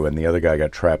 went through, and the other guy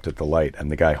got trapped at the light, and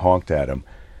the guy honked at him.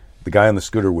 The guy on the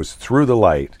scooter was through the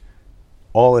light.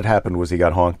 All that happened was he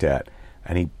got honked at.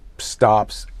 And he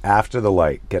stops after the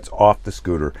light, gets off the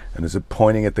scooter, and is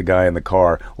pointing at the guy in the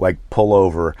car like, pull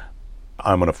over,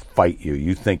 I'm going to fight you.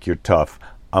 You think you're tough,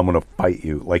 I'm going to fight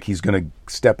you. Like he's going to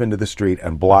step into the street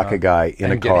and block a guy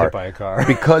in a car. Get hit by a car.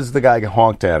 Because the guy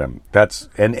honked at him.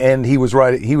 And he was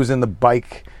riding, he was in the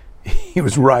bike, he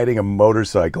was riding a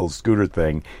motorcycle scooter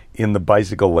thing in the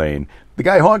bicycle lane. The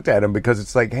guy honked at him because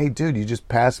it's like, hey, dude, you just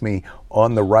passed me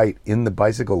on the right in the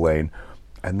bicycle lane.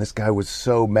 And this guy was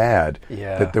so mad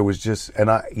that there was just, and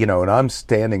I'm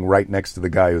standing right next to the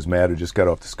guy who's mad who just got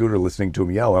off the scooter listening to him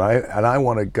yell. And I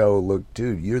want to go, look,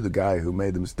 dude, you're the guy who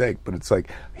made the mistake. But it's like,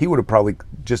 he would have probably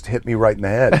just hit me right in the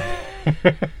head.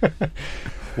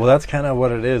 Well, that's kind of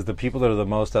what it is. The people that are the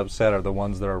most upset are the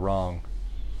ones that are wrong.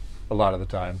 A lot of the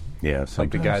time. Yeah, sometimes.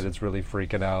 Like the guy that's really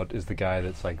freaking out is the guy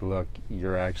that's like, look,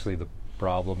 you're actually the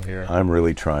problem here. I'm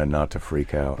really trying not to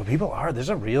freak out. But people are. There's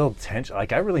a real tension.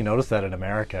 Like, I really noticed that in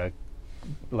America,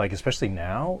 like, especially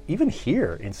now, even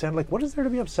here in Santa, like, what is there to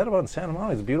be upset about in Santa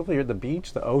Monica? It's beautiful. You're at the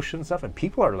beach, the ocean stuff, and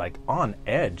people are, like, on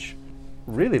edge.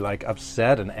 Really, like,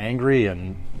 upset and angry,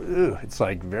 and it's,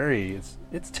 like,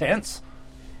 it's tense.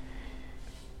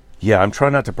 Yeah, I'm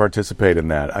trying not to participate in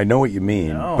that. I know what you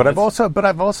mean, but I've also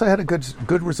had a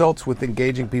good results with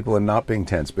engaging people and not being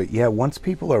tense. But yeah, once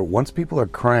people are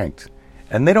cranked,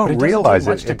 and they don't realize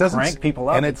it, it doesn't crank people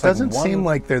up. And it doesn't seem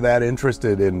like they're that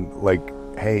interested in like,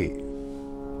 hey,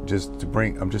 I'm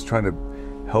just trying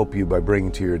to help you by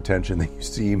bringing to your attention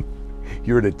that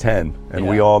you're at a 10, and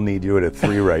we all need you at a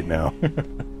 3 right now.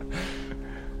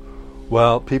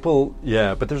 Well,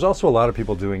 but there's also a lot of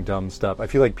people doing dumb stuff. I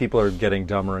feel like people are getting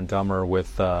dumber and dumber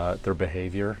with their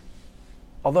behavior.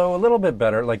 Although a little bit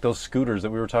better, like those scooters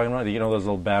that we were talking about, those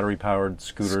little battery-powered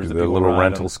scooters. The little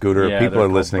rental scooter. Yeah, people are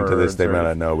listening to this, they might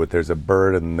not know, but there's a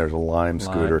Bird and there's a Lime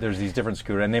scooter. There's these different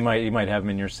scooters, and you might have them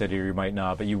in your city or you might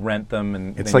not, but you rent them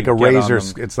and it's like a Razor.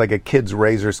 It's like a kid's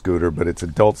Razor scooter, but it's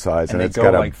adult size, and it's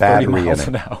got a battery in it. 30 miles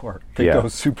an hour. They go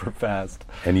super fast.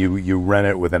 And you rent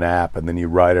it with an app, and then you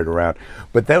ride it around.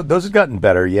 But those have gotten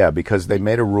better, because they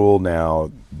made a rule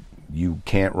now. You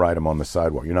can't ride them on the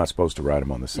sidewalk. You're not supposed to ride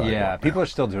them on the sidewalk. Yeah, people are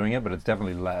still doing it, but it's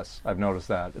definitely less. I've noticed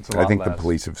that. It's a lot less. I think the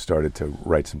police have started to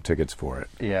write some tickets for it.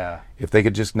 Yeah. If they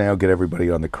could just now get everybody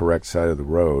on the correct side of the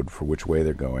road for which way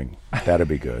they're going, that'd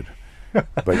be good.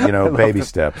 But, baby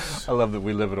steps. I love that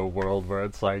we live in a world where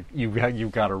it's like,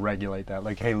 you've got to regulate that.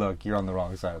 Like, hey, look, you're on the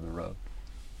wrong side of the road.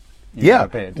 We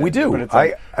do. But it's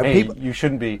like, you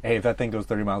shouldn't be. Hey, if that thing goes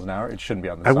 30 miles an hour, it shouldn't be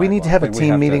on the sidewalk. We need to have a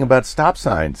team meeting about stop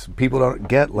signs. People don't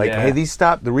get hey,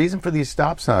 the reason for these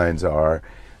stop signs are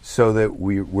so that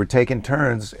we're taking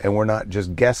turns and we're not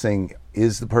just guessing,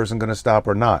 is the person going to stop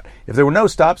or not? If there were no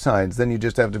stop signs, then you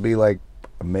just have to be like,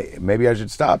 maybe I should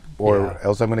stop, or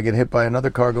else I'm going to get hit by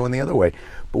another car going the other way.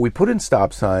 But we put in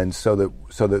stop signs so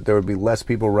that there would be less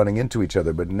people running into each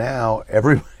other. But now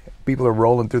people are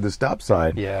rolling through the stop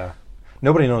sign. Yeah.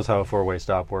 Nobody knows how a four-way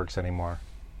stop works anymore.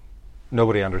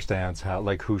 Nobody understands how,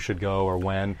 who should go or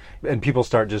when. And people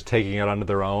start just taking it onto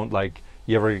their own. Like,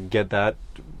 you ever get that,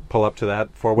 pull up to that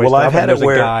four-way stop? I've had and there's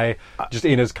a guy just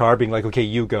in his car being like, okay,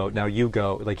 you go, now you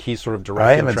go. Like, he's sort of directing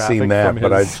I haven't traffic seen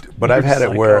that, but I've had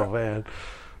it where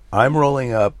I'm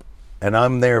rolling up and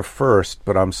I'm there first,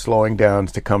 but I'm slowing down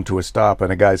to come to a stop,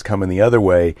 and a guy's coming the other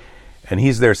way. And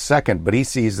he's there second, but he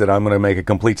sees that I'm going to make a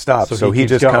complete stop, so he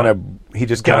just kind of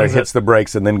hits the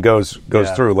brakes and then goes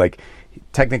through. Like,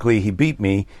 technically, he beat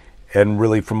me, and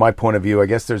really, from my point of view, I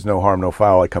guess there's no harm, no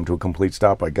foul. I come to a complete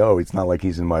stop, I go. It's not like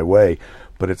he's in my way,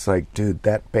 but it's like, dude,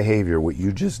 that behavior, what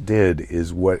you just did,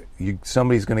 is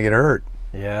somebody's going to get hurt.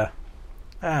 Yeah.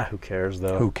 Who cares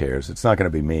though? Who cares? It's not going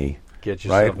to be me. Get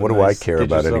yourself right? What do I care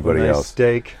about anybody else?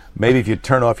 Steak. Maybe if you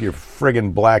turn off your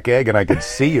friggin' black egg and I could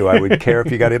see you, I would care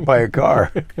if you got hit by a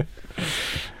car.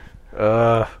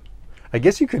 I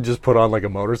guess you could just put on a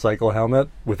motorcycle helmet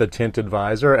with a tinted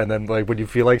visor, and then when you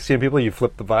feel like seeing people, you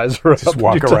flip the visor up. Just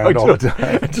walk around all the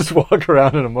time. Just walk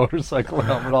around in a motorcycle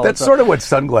helmet all the time. That's sort of what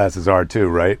sunglasses are too,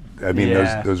 right? I mean,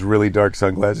 those really dark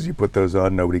sunglasses, you put those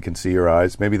on, nobody can see your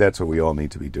eyes. Maybe that's what we all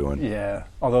need to be doing. Yeah,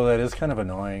 although that is kind of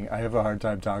annoying. I have a hard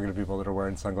time talking to people that are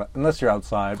wearing sunglasses, unless you're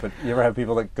outside, but you ever have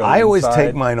people that go I always inside?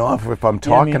 take mine off. If I'm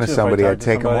talking to somebody, I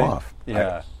take them off.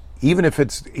 Yeah. Even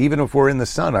if we're in the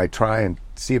sun, I try and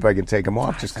see if I can take them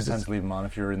off. Just because sometimes leave them on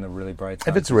if you're in the really bright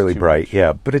sun. If it's really bright, much.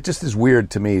 Yeah. But it just is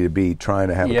weird to me to be trying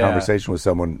to have a conversation with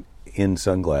someone in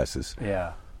sunglasses.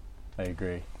 Yeah, I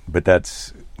agree. But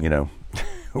that's,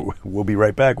 we'll be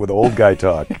right back with old guy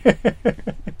talk.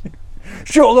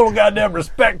 Show a little goddamn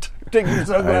respect. Take your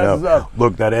sunglasses off.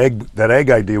 Look, that egg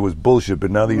idea was bullshit.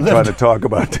 But now that you're trying to talk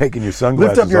about taking your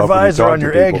sunglasses off, lift up your visor on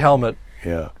your egg helmet.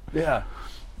 Yeah. Yeah.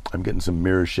 I'm getting some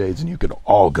mirror shades, and you can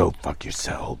all go fuck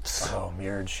yourselves. Oh,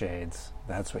 mirrored shades.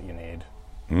 That's what you need.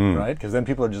 Right? Because then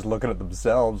people are just looking at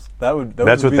themselves. That's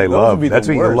what they love. That's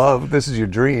what you love. This is your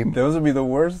dream. Those would be the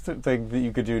worst thing that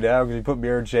you could do now, because you put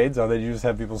mirrored shades on, then you just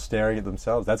have people staring at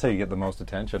themselves. That's how you get the most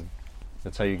attention.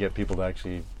 That's how you get people to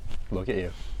actually look at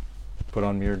you. Put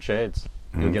on mirrored shades.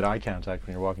 You'll get eye contact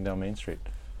when you're walking down Main Street.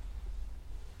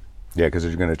 Yeah, because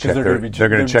they're going to check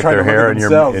their hair in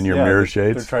your mirror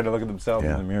shades. They're trying to look at themselves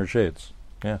in the mirror shades.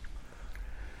 Yeah.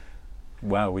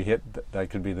 Wow, that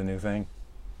could be the new thing.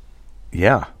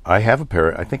 Yeah, I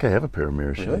think I have a pair of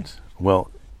mirror shades.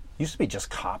 Well, used to be just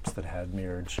cops that had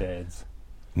mirrored shades.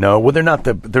 No, well they're not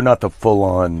the full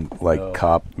on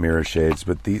cop mirror shades,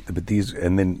 but these,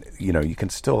 and then you can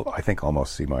still, I think,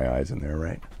 almost see my eyes in there,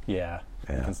 right? Yeah.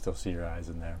 You can still see your eyes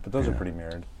in there, but those are pretty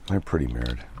mirrored. They're pretty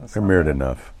mirrored. They're mirrored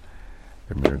enough.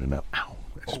 They're mirrored enough. Ow!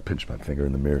 I just pinched my finger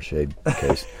in the mirror shade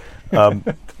case.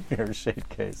 The mirror shade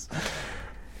case.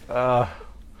 What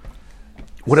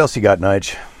else you got,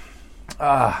 Nige?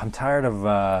 I'm tired of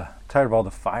all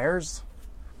the fires.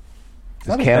 Is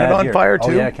Canada on fire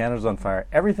too? Oh yeah, Canada's on fire.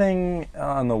 Everything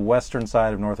on the western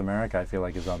side of North America, I feel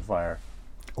like, is on fire.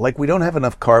 Like, we don't have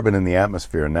enough carbon in the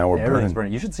atmosphere, and now we're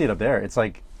burning. You should see it up there. It's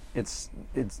like it's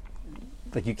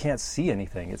like you can't see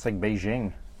anything. It's like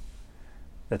Beijing.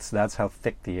 That's how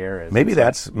thick the air is. Maybe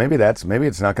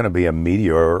it's not going to be a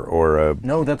meteor or a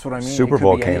that's what I mean. Super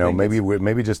volcano.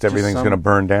 Maybe just everything's going to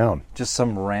burn down. Just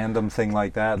some random thing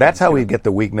like that. That's how we get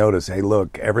the weak notice. Hey,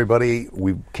 look, everybody,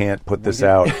 we can't put this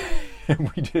out.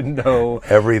 We didn't know.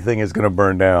 Everything is going to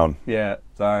burn down. Yeah,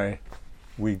 sorry.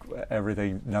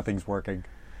 Nothing's working.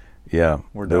 Yeah.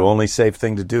 The only safe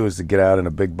thing to do is to get out in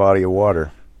a big body of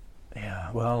water.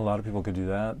 Yeah, well, a lot of people could do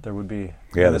that. There would be...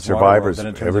 Yeah, the survivors.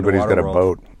 Everybody's got a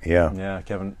boat. Yeah. Yeah,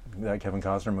 Kevin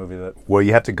Costner movie that... Well,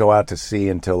 you have to go out to sea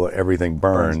until everything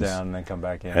burns down and then come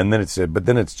back in. And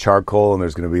then it's charcoal, and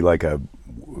there's going to be like a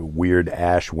weird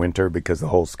ash winter because the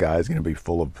whole sky is going to be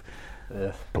full of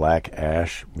black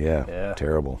ash. Yeah,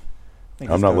 terrible.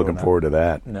 I'm not looking forward to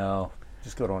that. No,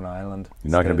 just go to an island.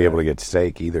 You're not going to be able to get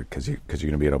steak either because you're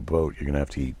going to be in a boat. You're going to have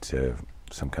to eat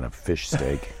some kind of fish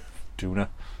steak. Tuna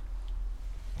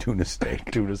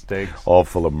steak. Tuna steaks. All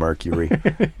full of mercury.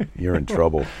 You're in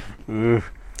trouble. Man,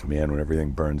 when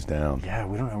everything burns down. Yeah,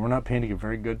 we're not painting a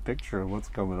very good picture of what's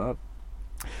coming up.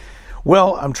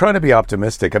 Well, I'm trying to be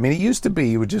optimistic. I mean, it used to be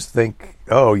you would just think,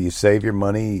 oh, you save your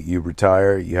money, you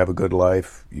retire, you have a good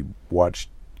life, you watch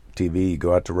TV, you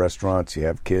go out to restaurants, you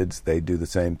have kids, they do the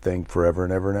same thing forever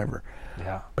and ever and ever.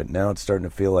 Yeah. But now it's starting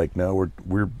to feel like, no,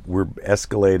 we're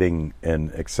escalating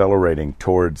and accelerating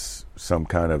towards some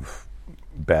kind of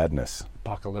badness.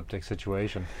 Apocalyptic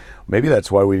situation. Maybe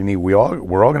that's why we're all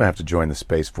going to have to join the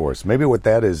Space Force. Maybe what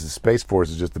that is, the Space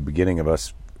Force is just the beginning of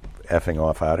us effing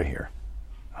off out of here.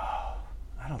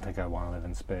 I don't think I want to live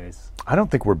in space. I don't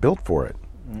think we're built for it.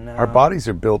 No. Our bodies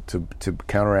are built to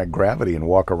counteract gravity and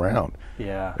walk around.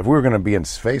 Yeah. If we were going to be in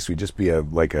space, we'd just be a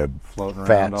floating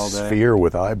fat sphere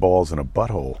with eyeballs and a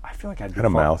butthole. I feel like I'd be and a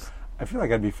mouth. I feel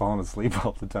like I'd be falling asleep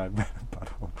all the time.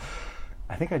 Butthole.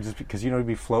 I think I'd just because you'd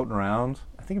be floating around.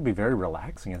 I think it'd be very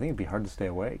relaxing. I think it'd be hard to stay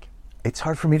awake. It's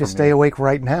hard for me to stay awake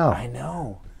right now. I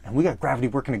know, and we got gravity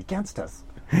working against us.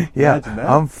 Yeah,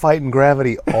 I'm fighting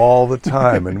gravity all the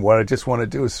time, and what I just want to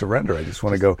do is surrender. I just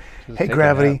want to go, hey,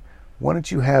 gravity, why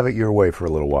don't you have it your way for a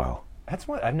little while? That's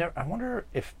what I wonder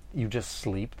if you just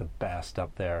sleep the best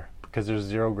up there because there's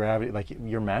zero gravity. Like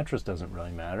your mattress doesn't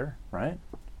really matter, right?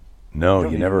 No,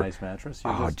 you never. A nice mattress.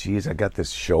 Geez, I got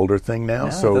this shoulder thing now.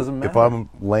 Yeah, so it doesn't matter. If I'm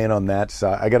laying on that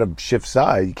side, I got to shift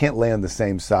side. You can't lay on the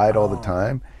same side all the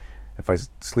time. If I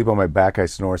sleep on my back, I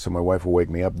snore, so my wife will wake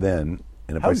me up then.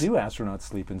 And if How do astronauts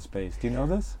sleep in space? Do you know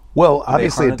this? Well,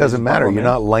 obviously it doesn't matter. You're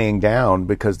not laying down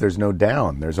because there's no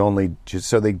down. There's only just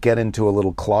so they get into a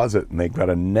little closet and they've got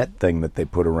a net thing that they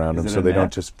put around them so they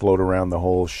don't just float around the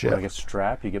whole ship. Like a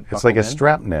strap? You get It's like a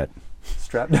strap net.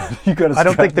 Strap net. You got. I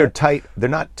don't think they're tight. They're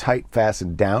not tight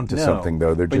fastened down to something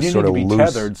though. They're just sort of loose. You need to be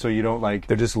tethered so you don't like.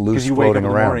 They're just loose you floating wake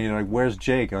up around. In the morning, you're like, "Where's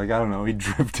Jake?" Like I don't know. He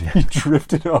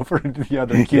drifted over into the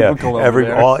other cubicle over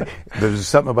there. There's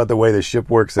something about the way the ship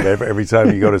works that every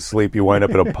time you go to sleep, you wind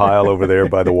up in a pile over there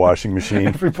by the washing machine.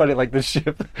 Everybody like the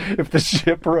ship. If the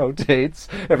ship rotates,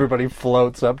 everybody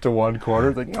floats up to one corner.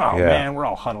 It's like, man, we're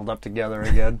all huddled up together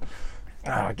again.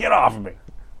 Get off of me.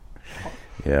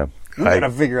 Yeah. You got to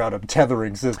figure out a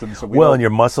tethering system. So and your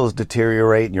muscles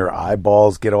deteriorate and your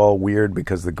eyeballs get all weird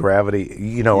because the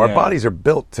gravity, our bodies are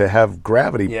built to have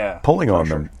gravity pulling on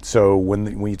them. So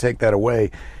when you take that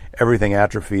away, everything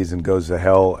atrophies and goes to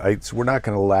hell. We're not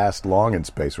going to last long in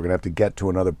space. We're going to have to get to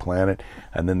another planet.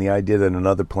 And then the idea that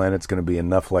another planet's going to be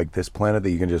enough like this planet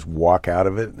that you can just walk out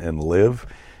of it and live,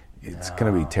 it's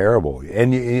going to be terrible.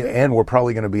 And we're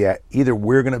probably going to be either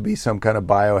we're going to be some kind of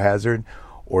biohazard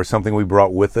or something we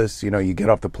brought with us. You get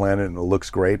off the planet and it looks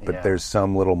great, but there's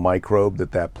some little microbe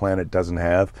that planet doesn't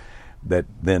have that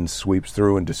then sweeps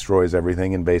through and destroys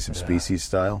everything invasive species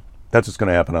style. That's what's going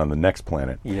to happen on the next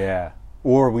planet. Yeah.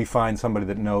 Or we find somebody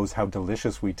that knows how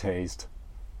delicious we taste,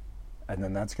 and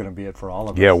then that's going to be it for all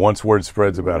of us. Yeah, once word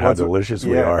spreads about how delicious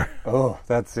we are. Oh,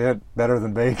 that's it. Better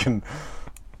than bacon.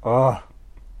 Oh,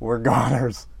 we're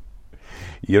goners.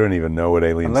 You don't even know what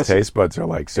aliens' taste buds are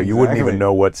like, so you wouldn't even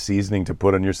know what seasoning to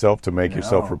put on yourself to make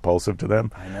yourself repulsive to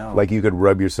them. I know. Like you could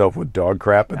rub yourself with dog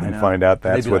crap and then find out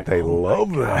that's what they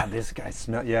love. God, this guy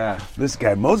smells. Yeah, this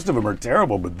guy. Most of them are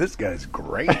terrible, but this guy's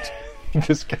great.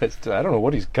 This guy's. I don't know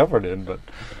what he's covered in, but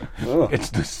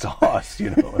it's the sauce.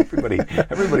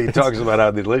 Everybody talks about how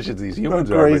delicious these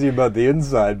humans are. I'm crazy about the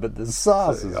inside, but the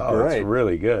sauce is great. It's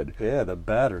really good. Yeah, the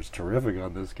batter's terrific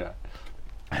on this guy.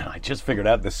 I just figured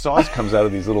out the sauce comes out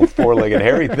of these little four-legged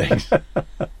hairy things.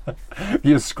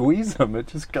 You squeeze them, it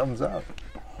just comes out.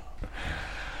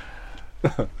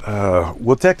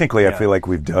 Well, technically, I feel like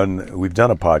we've done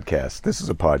a podcast. This is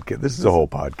a podcast. This is a whole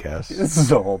podcast. This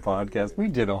is a whole podcast. We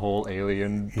did a whole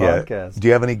alien podcast. Do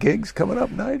you have any gigs coming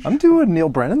up, Nigel? I'm doing Neil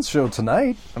Brennan's show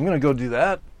tonight. I'm going to go do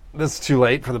that. This is too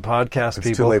late for the podcast, people.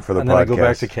 It's too late for the podcast. And then I go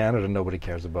back to Canada. Nobody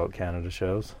cares about Canada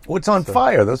shows. Well, it's on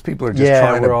fire. Those people are just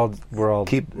trying to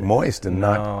keep moist and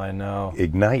not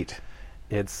ignite.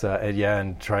 It's,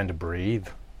 and trying to breathe.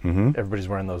 Mm-hmm. Everybody's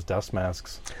wearing those dust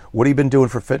masks. What have you been doing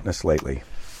for fitness lately?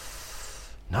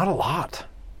 Not a lot.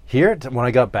 Here, when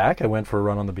I got back, I went for a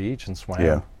run on the beach and swam.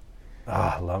 Yeah.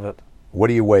 I love it. What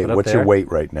do you weigh? What's your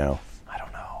weight right now? I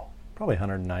don't know. Probably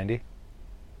 190.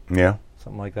 Yeah.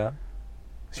 Something like that.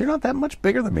 So you're not that much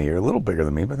bigger than me. You're a little bigger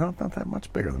than me, but not that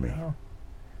much bigger than me. No,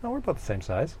 we're about the same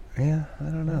size. Yeah, I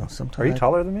don't know. Sometimes. Are you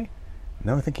taller than me?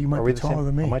 No, I think you might be taller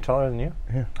than me. Am I taller than you?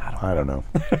 Yeah. I don't know.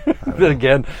 But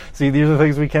again, see, these are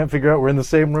things we can't figure out. We're in the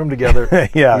same room together.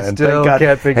 Yeah, we still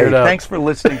can't figure it out. Thanks for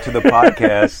listening to the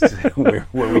podcast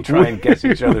where we try and guess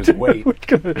each other's weight. We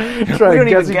try and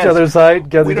guess each other's height.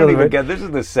 We don't even guess. This is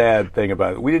the sad thing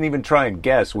about it. We didn't even try and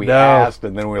guess. We asked,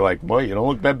 and then we were like, "Boy, you don't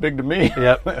look that big to me."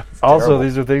 Yep. Also,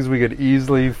 these are things we could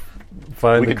easily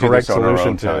find the correct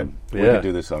solution to. We could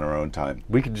do this on our own time.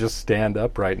 We could just stand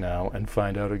up right now and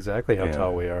find out exactly how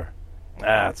tall we are.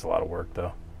 It's a lot of work,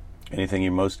 though. Anything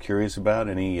you're most curious about?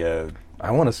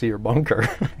 I want to see your bunker.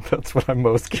 That's what I'm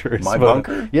most curious about. My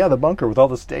bunker? Yeah, the bunker with all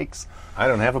the stakes. I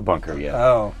don't have a bunker yet.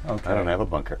 Oh, okay. I don't have a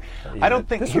bunker. Yeah, I don't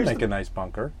think this would make a nice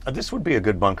bunker. This would be a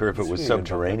good bunker if it was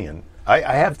subterranean.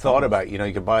 I have thought about, you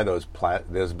could buy those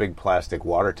big plastic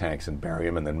water tanks and bury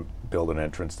them and then build an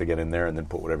entrance to get in there and then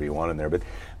put whatever you want in there. But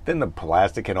then the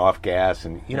plastic can off gas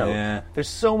and, there's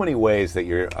so many ways that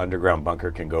your underground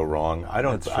bunker can go wrong. I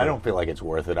don't feel like it's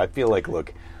worth it. I feel like,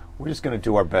 look, we're just going to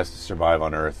do our best to survive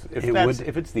on Earth.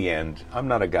 If it's the end, I'm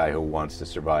not a guy who wants to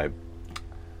survive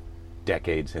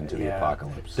decades into the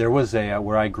apocalypse. There was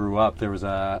where I grew up, there was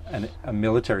a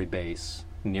military base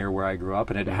near where I grew up,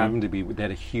 and it happened to be, they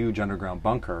had a huge underground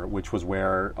bunker, which was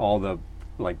where all the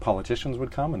politicians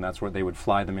would come, and that's where they would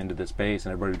fly them into this base,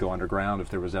 and everybody would go underground if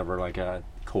there was ever a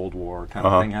Cold War kind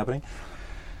of thing happening.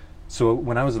 So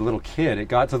when I was a little kid, it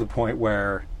got to the point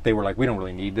where they were like, we don't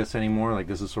really need this anymore.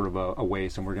 This is sort of a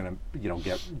waste, and we're going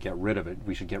to, get rid of it.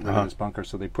 We should get rid of this bunker.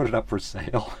 So they put it up for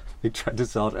sale. They tried to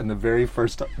sell it, and the very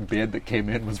first bid that came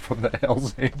in was from the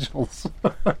Hells Angels.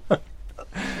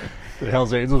 The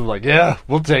Hells Angels were like, yeah,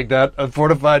 we'll take that. A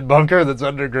fortified bunker that's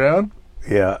underground?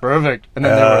 Yeah. Perfect. And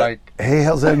then they were like, hey,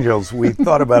 Hells Angels, we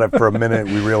thought about it for a minute.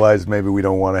 We realized maybe we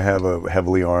don't want to have a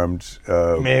heavily armed...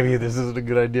 maybe this isn't a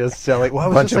good idea, selling... a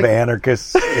bunch of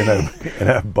anarchists in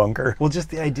a bunker. Well,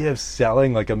 just the idea of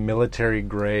selling a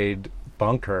military-grade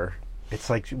bunker, it's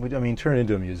turn it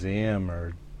into a museum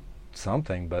or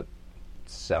something, but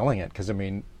selling it, because,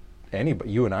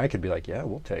 anybody, you and I could be like, yeah,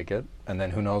 we'll take it, and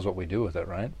then who knows what we do with it,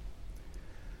 right?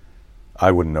 I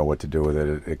wouldn't know what to do with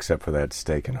it except for that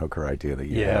steak and hooker idea that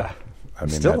you have.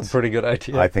 Still a pretty good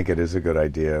idea. I think it is a good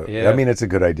idea. Yeah. It's a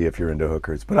good idea if you're into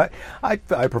hookers, but I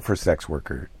prefer sex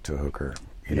worker to hooker.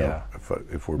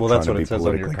 If we're trying to be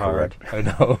politically correct. I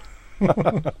know.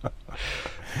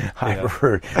 I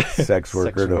prefer sex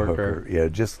worker to hooker. Yeah,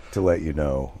 just to let you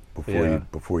know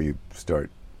before you start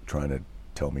trying to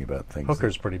tell me about things.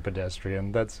 Hooker's pretty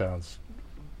pedestrian. That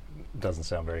doesn't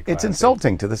sound very classy. It's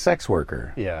insulting to the sex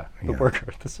worker. Yeah, the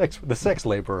worker, the sex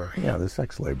laborer. Yeah, the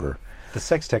sex laborer. The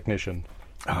sex technician.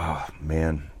 Oh,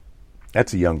 man.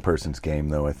 That's a young person's game,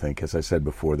 though, I think. As I said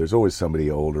before, there's always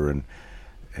somebody older and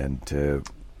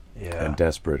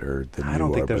desperate than you are. I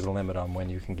don't think there's a limit on when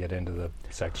you can get into the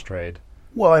sex trade.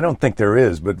 Well, I don't think there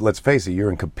is, but let's face it,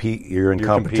 you're in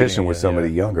competition with somebody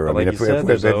younger. But if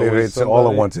it's all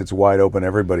at once, it's wide open,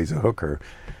 everybody's a hooker.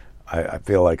 I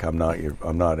feel like I'm not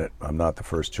the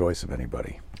first choice of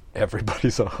anybody.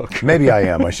 Everybody's a hooker. Maybe I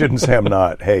am. I shouldn't say I'm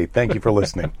not. Hey, thank you for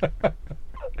listening.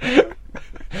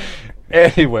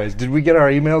 Anyways, did we get our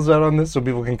emails out on this so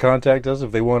people can contact us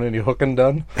if they want any hooking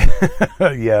done?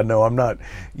 Yeah, no, I'm not.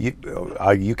 You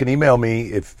can email me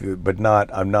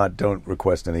don't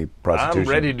request any prostitution. I'm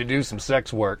ready to do some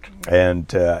sex work.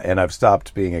 And I've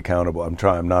stopped being accountable.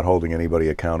 I'm not holding anybody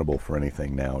accountable for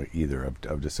anything now either.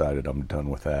 I've decided I'm done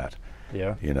with that.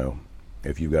 Yeah.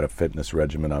 If you've got a fitness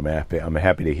regimen, I'm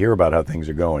happy to hear about how things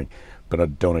are going,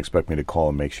 but don't expect me to call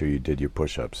and make sure you did your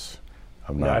push-ups.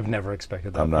 I've never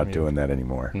expected that. I'm not doing that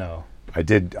anymore. No.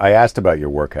 I asked about your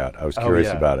workout. I was curious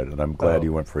about it, and I'm glad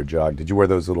you went for a jog. Did you wear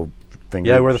those little finger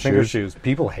shoes? Yeah, I wear the finger shoes.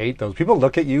 People hate those. People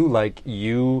look at you like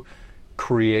you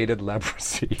created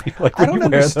leprosy. I don't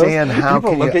understand how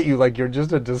people look at you like you're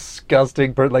just a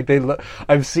disgusting person.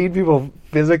 I've seen people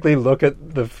physically look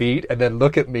at the feet and then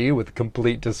look at me with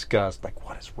complete disgust. Like,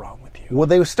 what is wrong with you? Well,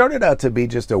 they started out to be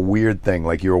just a weird thing,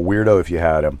 like you're a weirdo if you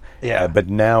had them. Yeah. But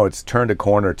now it's turned a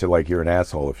corner to like you're an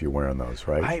asshole if you're wearing those,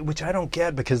 right? Which I don't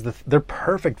get, because they're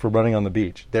perfect for running on the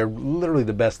beach. They're literally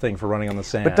the best thing for running on the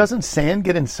sand. But doesn't sand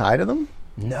get inside of them?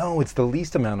 No, it's the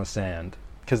least amount of sand,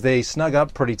 because they snug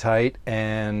up pretty tight,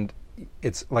 and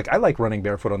it's like, I like running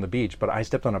barefoot on the beach, but I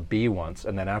stepped on a bee once,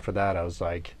 and then after that I was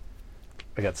like,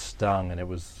 I got stung and it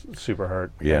was super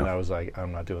hurt. Yeah. And I was like,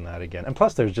 I'm not doing that again. And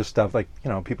plus, there's just stuff like,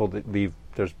 people that leave,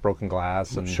 there's broken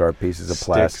glass and sharp pieces of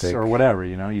plastic or whatever.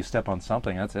 You step on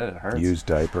something, that's it. It hurts. Used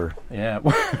diaper. Yeah,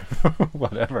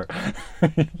 whatever.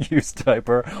 Used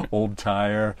diaper, old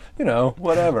tire,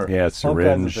 whatever. Yeah,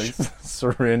 syringe.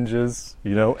 Syringes,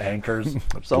 anchors.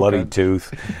 Bloody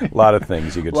tooth. A lot of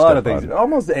things you could step on. A lot of things.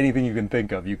 Almost anything you can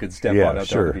think of, you could step on out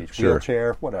there on the beach. Sure.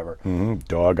 Wheelchair, whatever. Mm-hmm.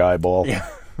 Dog eyeball. Yeah.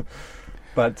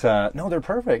 But, no, they're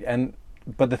perfect.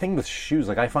 But the thing with shoes,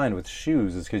 like I find with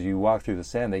shoes, is because you walk through the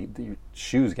sand, your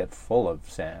shoes get full of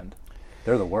sand.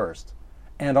 They're the worst.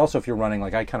 And also if you're running,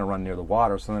 like I kind of run near the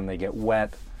water, so then they get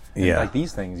wet. Yeah. Like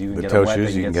these things, you can the get toe them wet.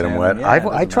 shoes, you can get them sand. wet. Yeah,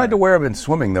 I tried to wear them in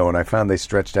swimming, though, and I found they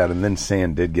stretched out, and then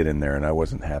sand did get in there, and I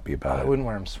wasn't happy about it. I wouldn't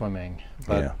wear them swimming.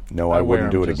 But yeah. No, I wouldn't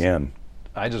do it again.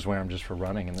 I just wear them just for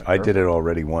running. And I did it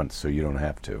already once, so you don't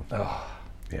have to. Oh.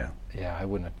 Yeah. Yeah, I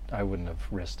wouldn't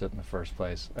have risked it in the first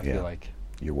place. I feel like...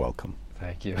 You're welcome.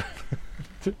 Thank you.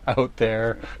 Out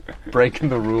there breaking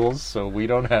the rules so we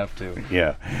don't have to.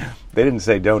 Yeah. They didn't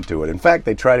say don't do it. In fact,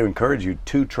 they try to encourage you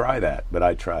to try that, but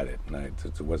I tried it, and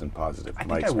it wasn't positive. I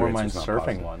think I wore mine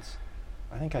surfing once.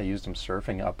 I think I used them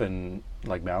surfing up in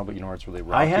like Malibu, where it's really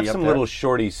rocky. I have some little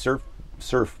shorty surf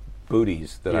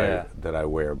booties that I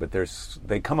wear, but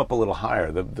they come up a little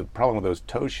higher. The problem with those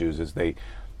toe shoes is they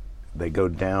go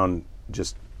down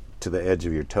just to the edge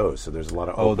of your toes, so there's a lot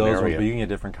of open area. But you can get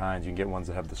different kinds. You can get ones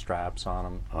that have the straps on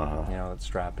them. That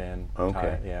strap in.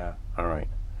 Okay. Yeah. All right.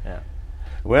 Yeah.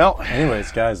 Well,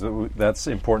 anyways, guys, that's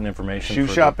important information. Shoe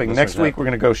shopping. Next week we're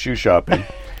going to go shoe shopping.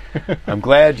 I'm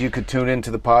glad you could tune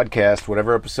into the podcast.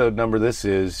 Whatever episode number this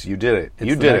is, you did it.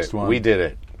 You did it. We did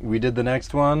it. We did the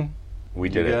next one. We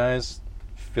did it. You guys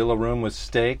fill a room with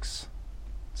steaks.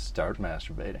 Start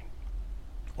masturbating.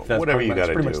 Whatever you got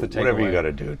to do. Whatever you got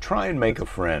to do. Try and make a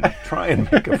friend. Try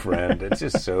and make a friend. It's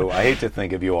just so. I hate to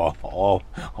think of you all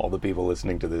the people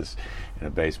listening to this in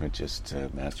a basement just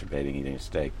masturbating, eating a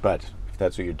steak. But if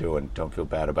that's what you're doing, don't feel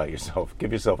bad about yourself.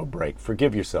 Give yourself a break.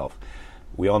 Forgive yourself.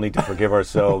 We all need to forgive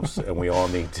ourselves, and we all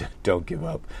need to don't give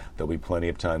up. There'll be plenty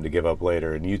of time to give up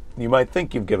later. And you might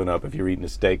think you've given up if you're eating a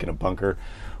steak in a bunker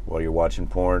while you're watching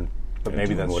porn. But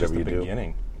maybe that's just the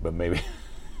beginning. But maybe,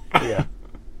 yeah.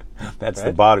 That's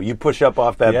the bottom. You push up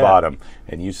off that bottom,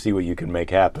 and you see what you can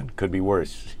make happen. Could be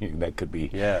worse. That could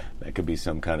be. Yeah. That could be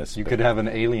some kind of. You could have an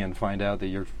alien find out that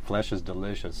your flesh is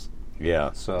delicious.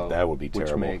 Yeah. So that would be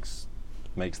terrible. Which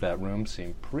makes that room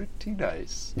seem pretty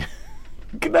nice.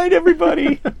 Good night,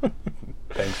 everybody.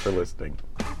 Thanks for listening.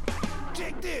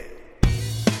 Check this.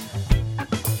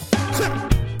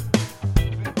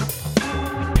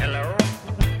 Hello.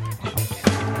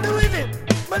 Who is it?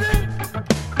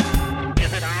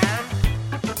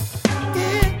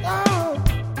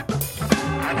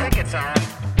 It's on.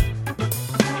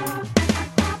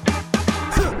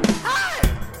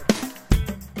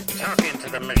 Talk into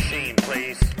the machine,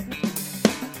 please.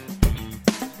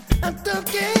 I'm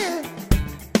talking.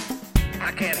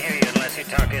 I can't hear you unless you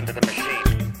talk into the machine.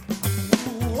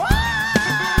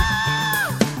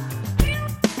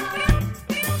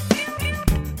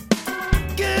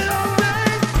 Get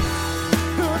alright.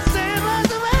 Same as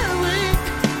the week.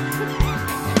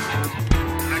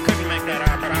 I couldn't make that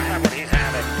out, but I have what he's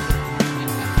having.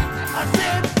 I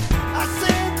said,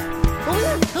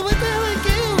 what the hell?